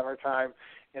during the summertime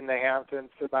in the Hamptons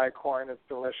to buy corn. It's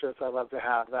delicious. I love to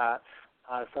have that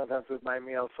sometimes with my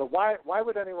meals. So why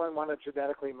would anyone want to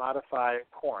genetically modify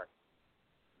corn?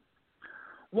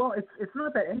 Well, it's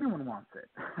not that anyone wants it.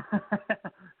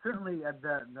 Certainly,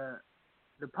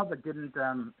 the public didn't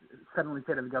suddenly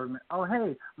say to the government, "Oh,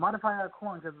 hey, modify our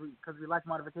corn because we like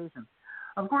modification."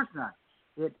 Of course not.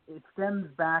 It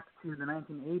stems back to the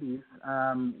 1980s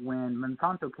when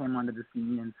Monsanto came onto the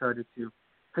scene and started to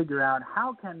figure out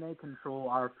how can they control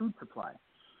our food supply.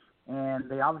 And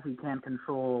they obviously can't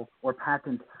control or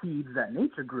patent seeds that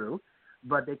nature grew,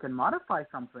 but they can modify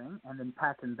something and then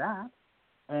patent that.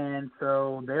 And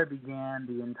so there began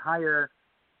the entire,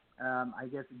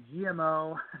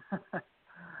 GMO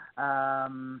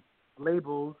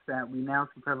labels that we now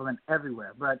see prevalent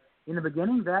everywhere. But in the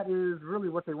beginning, that is really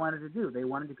what they wanted to do. They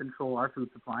wanted to control our food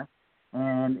supply,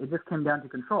 and it just came down to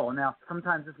control. Now,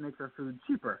 sometimes this makes our food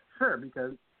cheaper, sure,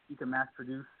 because you can mass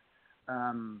produce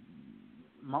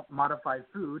modified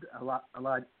food a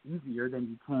lot easier than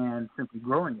you can simply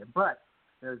growing it. But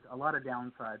there's a lot of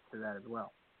downsides to that as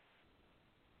well.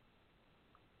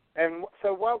 And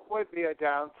so what would be a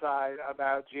downside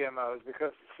about GMOs?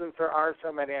 Because since there are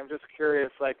so many, I'm just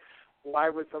curious, like, why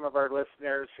would some of our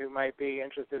listeners who might be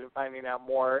interested in finding out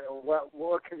more,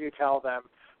 what can you tell them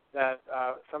that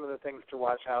some of the things to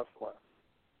watch out for?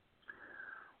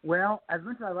 Well, as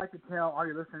much as I'd like to tell all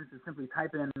your listeners to simply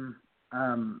type in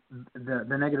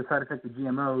the negative side effects of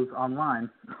GMOs online,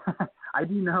 I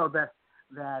do know that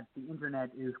the internet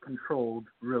is controlled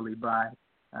really by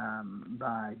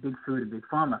big food and big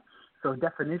pharma. So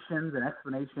definitions and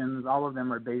explanations, all of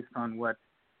them are based on what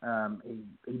a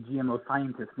GMO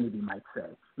scientist maybe might say,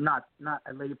 not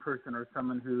a layperson or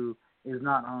someone who is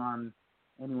not on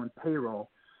anyone's payroll.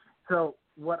 So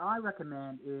what I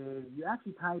recommend is you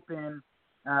actually type in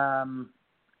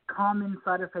common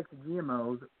side effects of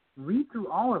GMOs, read through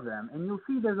all of them, and you'll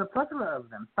see there's a plethora of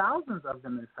them, thousands of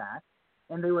them in fact,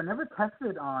 and they were never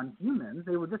tested on humans.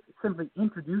 They were just simply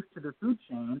introduced to the food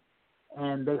chain,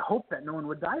 and they hoped that no one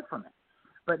would die from it.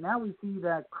 But now we see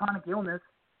that chronic illness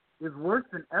is worse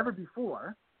than ever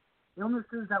before.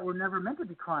 Illnesses that were never meant to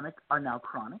be chronic are now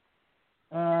chronic,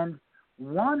 and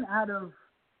 1 out of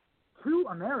 2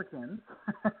 Americans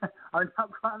are now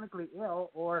chronically ill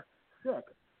or sick.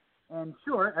 And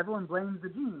sure, everyone blames the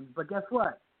genes, but guess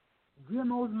what?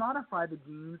 GMOs modify the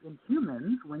genes in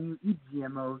humans when you eat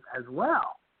GMOs as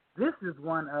well. This is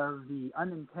one of the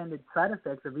unintended side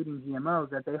effects of eating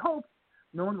GMOs that they hoped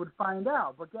no one would find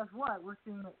out. But guess what? We're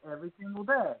seeing it every single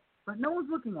day. But no one's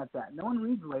looking at that. No one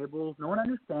reads labels. No one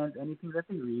understands anything that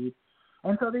they read.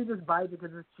 And so they just buy it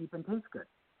because it's cheap and tastes good.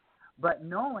 But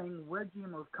knowing where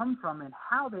GMOs come from and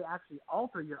how they actually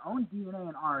alter your own DNA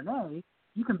and RNA,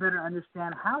 you can better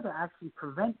understand how to actually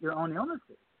prevent your own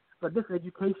illnesses. But this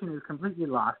education is completely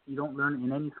lost. You don't learn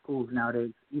in any schools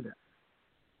nowadays either.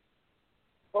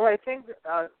 Well, I think,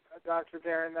 Dr.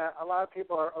 Darren, that a lot of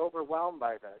people are overwhelmed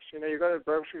by this. You know, you go to the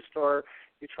grocery store,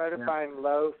 you try to find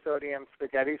low-sodium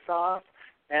spaghetti sauce,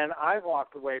 and I've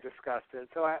walked away disgusted.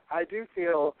 So I do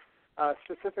feel,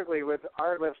 specifically with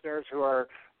our listeners who are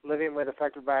living with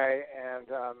affected by and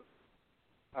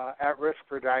at risk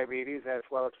for diabetes as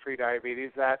well as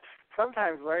pre-diabetes, that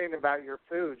sometimes learning about your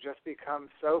food just becomes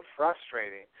so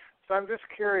frustrating. So I'm just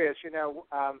curious, you know,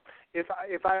 if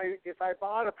I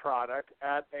bought a product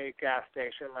at a gas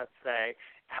station, let's say,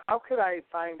 how could I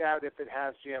find out if it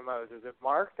has GMOs? Is it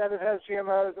marked that it has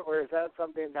GMOs, or is that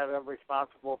something that I'm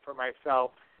responsible for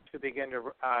myself to begin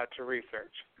to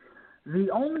research? The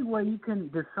only way you can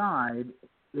decide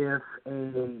if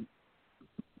a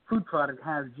food product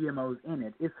has GMOs in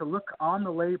it is to look on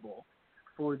the label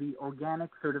for the organic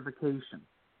certification.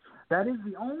 That is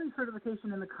the only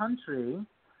certification in the country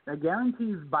that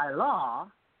guarantees by law.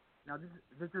 Now,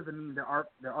 this doesn't mean there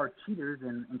are cheaters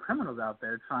and criminals out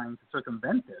there trying to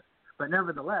circumvent this, but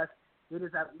nevertheless, it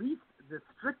is at least the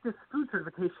strictest food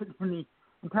certification in the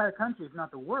entire country, if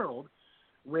not the world,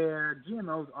 where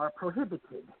GMOs are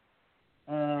prohibited.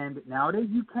 And nowadays,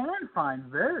 you can find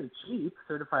very cheap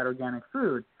certified organic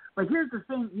food. But here's the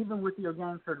thing, even with the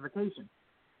organic certification,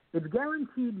 it's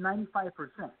guaranteed 95%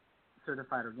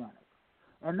 certified organic.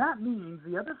 And that means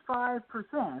the other 5%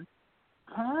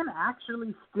 can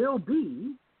actually still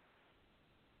be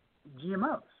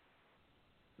GMOs.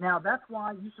 Now, that's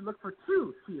why you should look for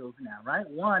 2 seals now, right?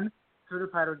 One,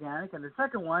 certified organic, and the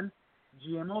second one,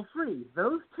 GMO-free.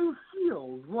 Those 2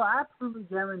 seals will absolutely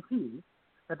guarantee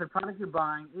that the product you're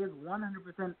buying is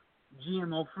 100%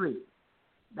 GMO-free.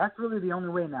 That's really the only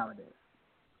way nowadays.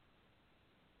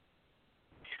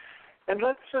 And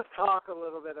let's just talk a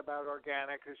little bit about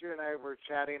organic, because you and I were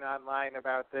chatting online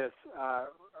about this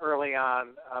early on,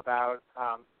 about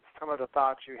some of the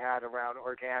thoughts you had around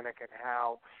organic and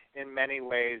how, in many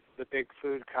ways, the big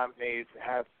food companies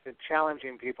have been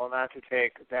challenging people not to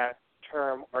take that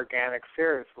term organic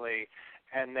seriously,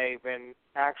 and they've been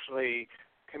actually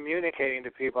communicating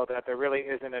to people that there really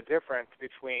isn't a difference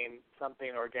between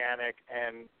something organic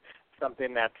and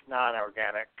something that's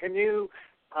non-organic. Can you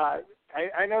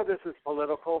I know this is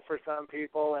political for some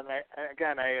people, and I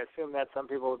assume that some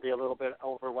people would be a little bit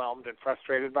overwhelmed and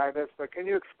frustrated by this, but can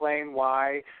you explain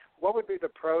why? What would be the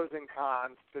pros and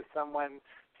cons to someone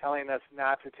telling us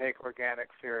not to take organic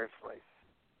seriously?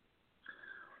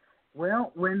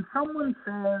 Well, when someone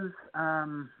says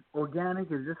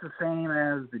organic is just the same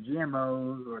as the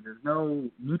GMOs, or there's no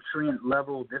nutrient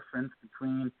level difference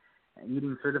between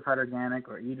eating certified organic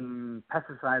or eating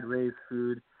pesticide-raised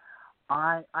food,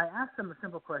 I ask them a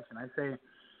simple question. I say,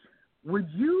 would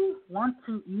you want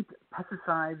to eat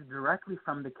pesticides directly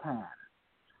from the can?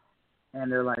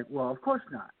 And they're like, well, of course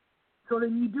not. So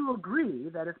then you do agree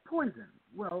that it's poison.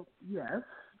 Well, yes,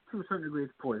 to a certain degree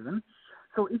it's poison.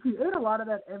 So if you ate a lot of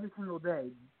that every single day,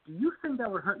 do you think that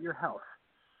would hurt your health?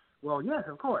 Well, yes,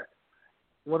 of course.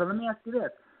 Well, then let me ask you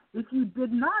this. If you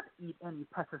did not eat any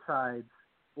pesticides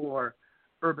or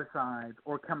herbicides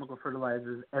or chemical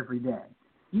fertilizers every day,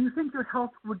 do you think your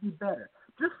health would be better?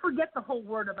 Just forget the whole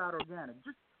word about organic.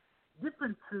 Just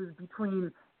differences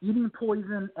between eating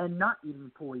poison and not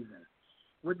eating poison.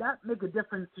 Would that make a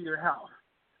difference to your health?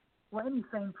 Well, any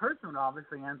sane person would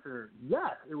obviously answer,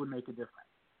 yes, it would make a difference.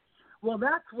 Well,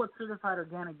 that's what certified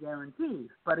organic guarantees.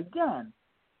 But again,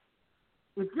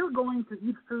 if you're going to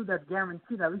eat food that's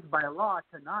guaranteed, at least by law,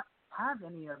 to not have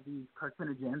any of these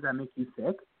carcinogens that make you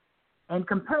sick, and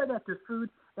compare that to food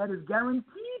that is guaranteed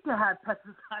to have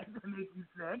pesticides that make you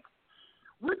sick,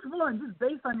 which one, just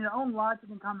based on your own logic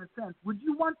and common sense, would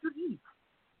you want to eat?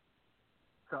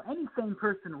 So any sane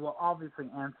person will obviously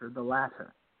answer the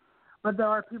latter. But there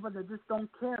are people that just don't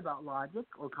care about logic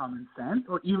or common sense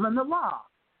or even the law.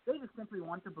 They just simply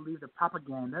want to believe the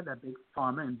propaganda that big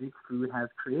pharma and big food has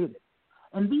created.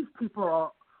 And these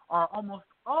people are almost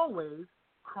always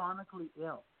chronically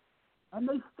ill. And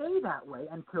they stay that way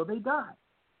until they die.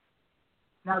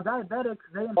 Now, diabetics,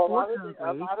 they unfortunately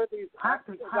a lot of these have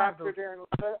to have those.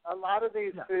 A lot of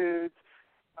these foods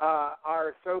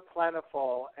are so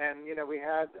plentiful. And, you know, we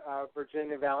had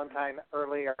Virginia Valentine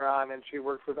earlier on, and she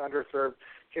works with underserved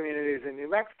communities in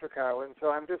New Mexico. And so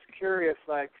I'm just curious,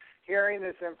 like, hearing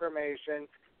this information,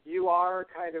 you are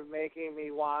kind of making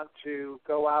me want to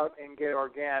go out and get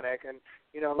organic. And,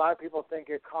 you know, a lot of people think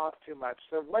it costs too much.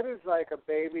 So what is like a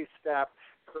baby step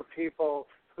for people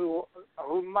who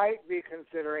might be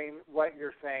considering what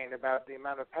you're saying about the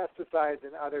amount of pesticides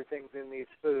and other things in these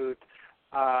foods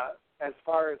as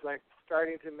far as like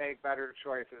starting to make better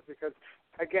choices? Because,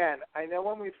 again, I know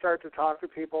when we start to talk to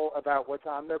people about what's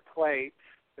on their plate,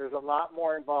 there's a lot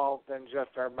more involved than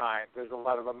just our mind. There's a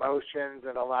lot of emotions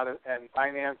and and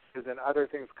finances and other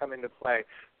things come into play.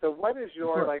 So what is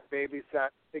your like baby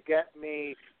step to get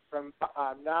me from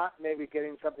not maybe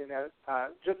getting something that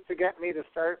just to get me to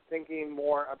start thinking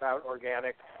more about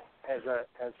organic as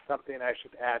something I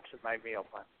should add to my meal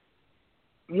plan?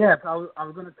 Yes, I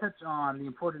was going to touch on the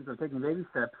importance of taking baby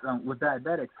steps with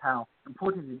diabetics, how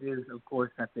important it is, of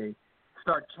course, that they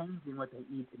start changing what they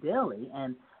eat daily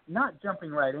and not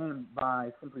jumping right in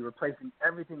by simply replacing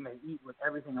everything they eat with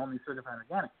everything only certified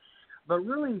organic, but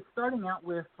really starting out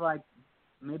with like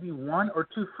maybe 1 or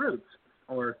 2 fruits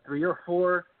or 3 or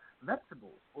 4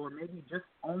 vegetables, or maybe just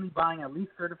only buying at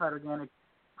least certified organic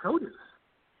produce,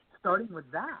 starting with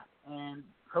that. And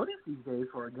produce these days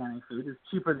for organic food is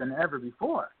cheaper than ever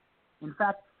before. In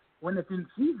fact, when it's in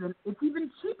season, it's even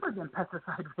cheaper than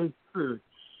pesticide-based food.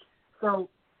 So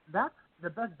that's the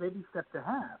best baby step to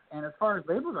have. And as far as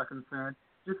labels are concerned,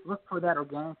 just look for that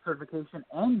organic certification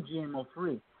and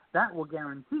GMO-free. That will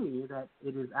guarantee that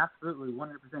it is absolutely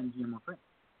 100% GMO-free.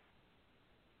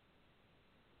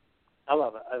 I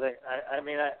love it.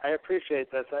 I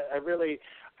appreciate this. I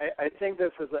think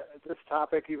this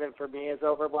topic, even for me, is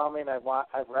overwhelming. I've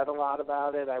read a lot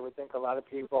about it. I would think a lot of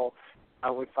people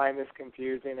would find this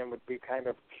confusing and would be kind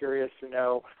of curious to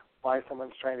know why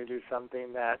someone's trying to do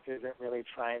something that isn't really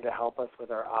trying to help us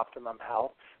with our optimum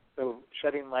health. So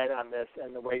shedding light on this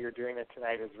and the way you're doing it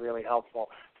tonight is really helpful.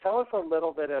 Tell us a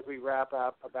little bit as we wrap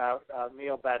up about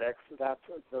Mealbetics. That's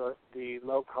the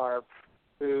low-carb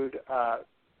food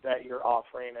that you're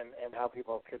offering and how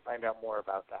people could find out more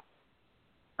about that.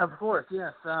 Of course,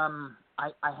 yes.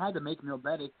 I had to make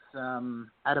Mealbetics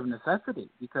out of necessity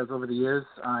because over the years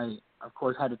I, of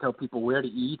course, had to tell people where to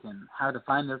eat and how to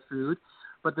find their food.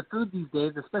 But the food these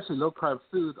days, especially low-carb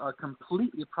foods, are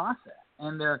completely processed,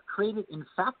 and they're created in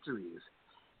factories.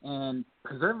 And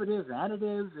preservatives,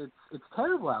 additives, it's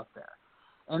terrible out there.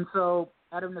 And so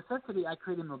out of necessity, I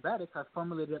created Mealbetics. I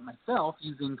formulated it myself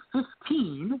using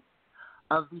 15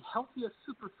 of the healthiest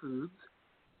superfoods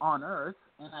on Earth,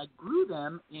 and I grew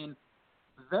them in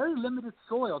very limited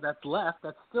soil that's left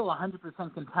that's still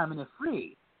 100%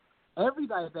 contaminant-free. Every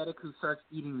diabetic who starts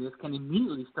eating this can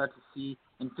immediately start to see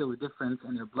and feel a difference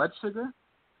in their blood sugar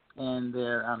and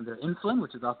their insulin,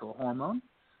 which is also a hormone.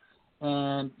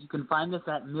 And you can find this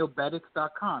at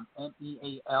mealbetics.com,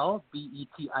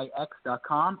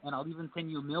 mealbetix.com, and I'll even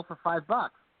send you a meal for $5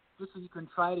 just so you can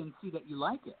try it and see that you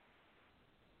like it.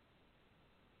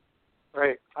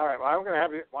 Great. All right. Well, I'm going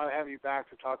to want to have you back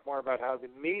to talk more about how the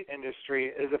meat industry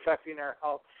is affecting our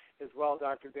health as well,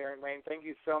 Dr. Darren Rain. Thank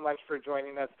you so much for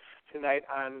joining us tonight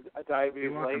on Diabetes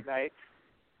Late Night.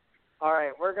 All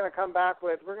right. We're going to come back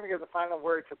we're going to give the final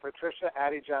word to Patricia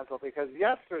Addy Gentle, because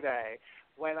yesterday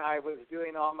when I was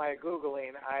doing all my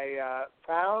Googling, I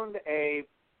found a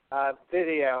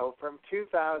video from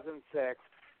 2006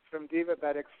 from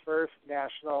Divabetic's first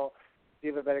national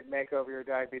Divabetic Makeover Your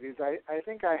Diabetes. I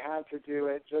think I had to do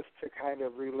it just to kind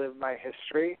of relive my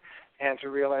history and to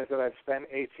realize that I've spent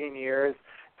 18 years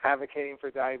advocating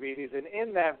for diabetes. And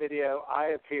in that video, I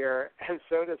appear, and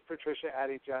so does Patricia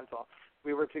Addy Gentle.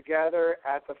 We were together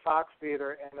at the Fox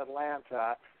Theater in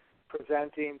Atlanta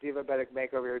presenting Divabetic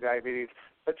Makeover Your Diabetes.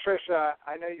 Patricia,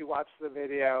 I know you watched the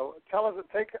video. Tell us,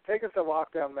 take us a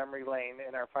walk down memory lane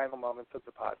in our final moments of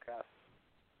the podcast.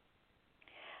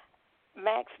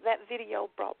 Max, that video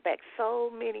brought back so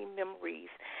many memories,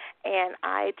 and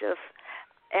I just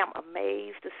am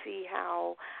amazed to see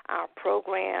how our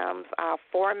programs, our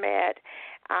format,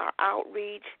 our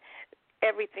outreach,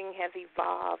 everything has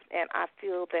evolved, and I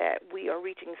feel that we are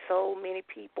reaching so many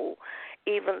people,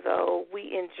 even though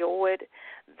we enjoyed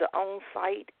the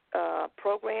on-site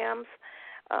programs.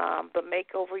 The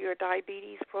Makeover Your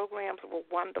Diabetes programs were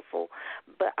wonderful,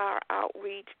 but our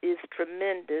outreach is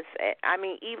tremendous. I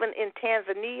mean, even in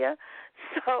Tanzania.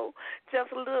 So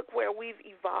just look where we've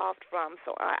evolved from.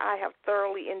 So I have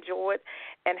thoroughly enjoyed,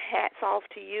 and hats off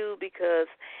to you, because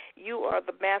you are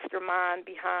the mastermind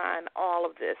behind all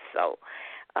of this. So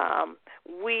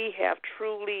we have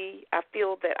truly, I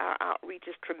feel that our outreach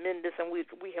is tremendous, and we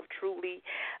have truly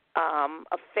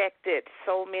affected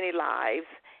so many lives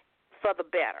for the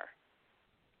better.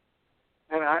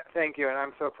 And thank you, and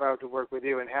I'm so proud to work with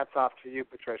you, and hats off to you,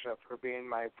 Patricia, for being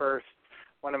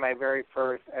one of my very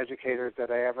first educators that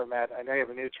I ever met. I know you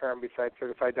have a new term besides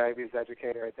Certified Diabetes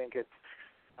Educator. I think it's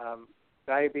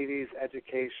Diabetes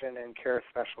Education and Care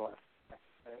Specialist.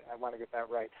 I want to get that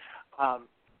right.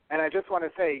 And I just want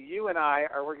to say, you and I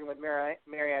are working with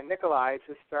Marianne Nicolai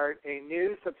to start a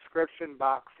new subscription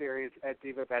box series at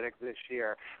Divabetic this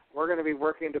year. We're going to be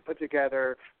working to put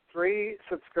together 3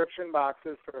 subscription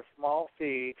boxes for a small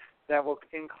fee that will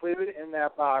include in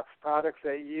that box products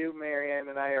that you, Marianne,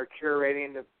 and I are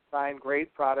curating to find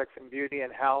great products in beauty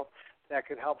and health that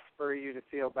could help spur you to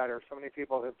feel better. So many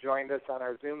people have joined us on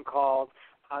our Zoom calls,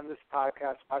 on this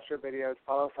podcast, watch our videos,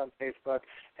 follow us on Facebook,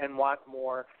 and want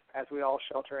more as we all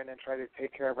shelter in and try to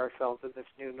take care of ourselves in this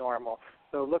new normal.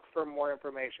 So look for more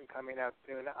information coming out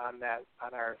soon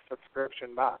on our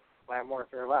subscription box. Plan more,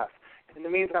 fear less. In the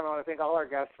meantime, I want to thank all our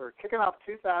guests for kicking off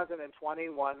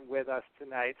 2021 with us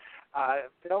tonight.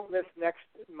 Don't miss next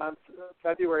month's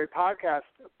February podcast.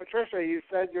 Patricia, you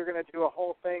said you're going to do a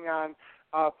whole thing on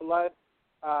blood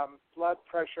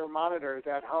pressure monitors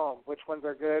at home. Which ones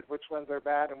are good, which ones are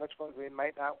bad, and which ones we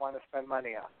might not want to spend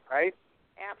money on, right?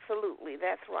 Absolutely,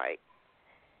 that's right.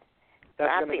 That's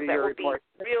I going to think be that your would report.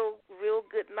 be real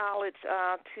good knowledge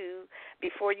to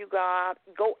before you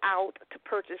go out to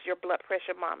purchase your blood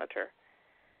pressure monitor.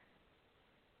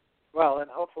 Well, and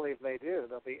hopefully if they do,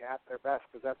 they'll be at their best,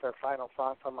 because that's our final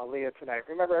song from Aaliyah tonight.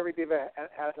 Remember, every diva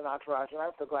has an entourage, and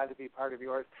I'm so glad to be part of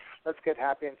yours. Let's get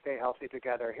happy and stay healthy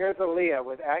together. Here's Aaliyah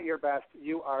with At Your Best,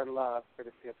 You Are Loved,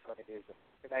 courtesy of Sony Music.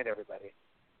 Good night, everybody.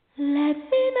 Let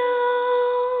me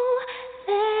know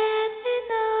that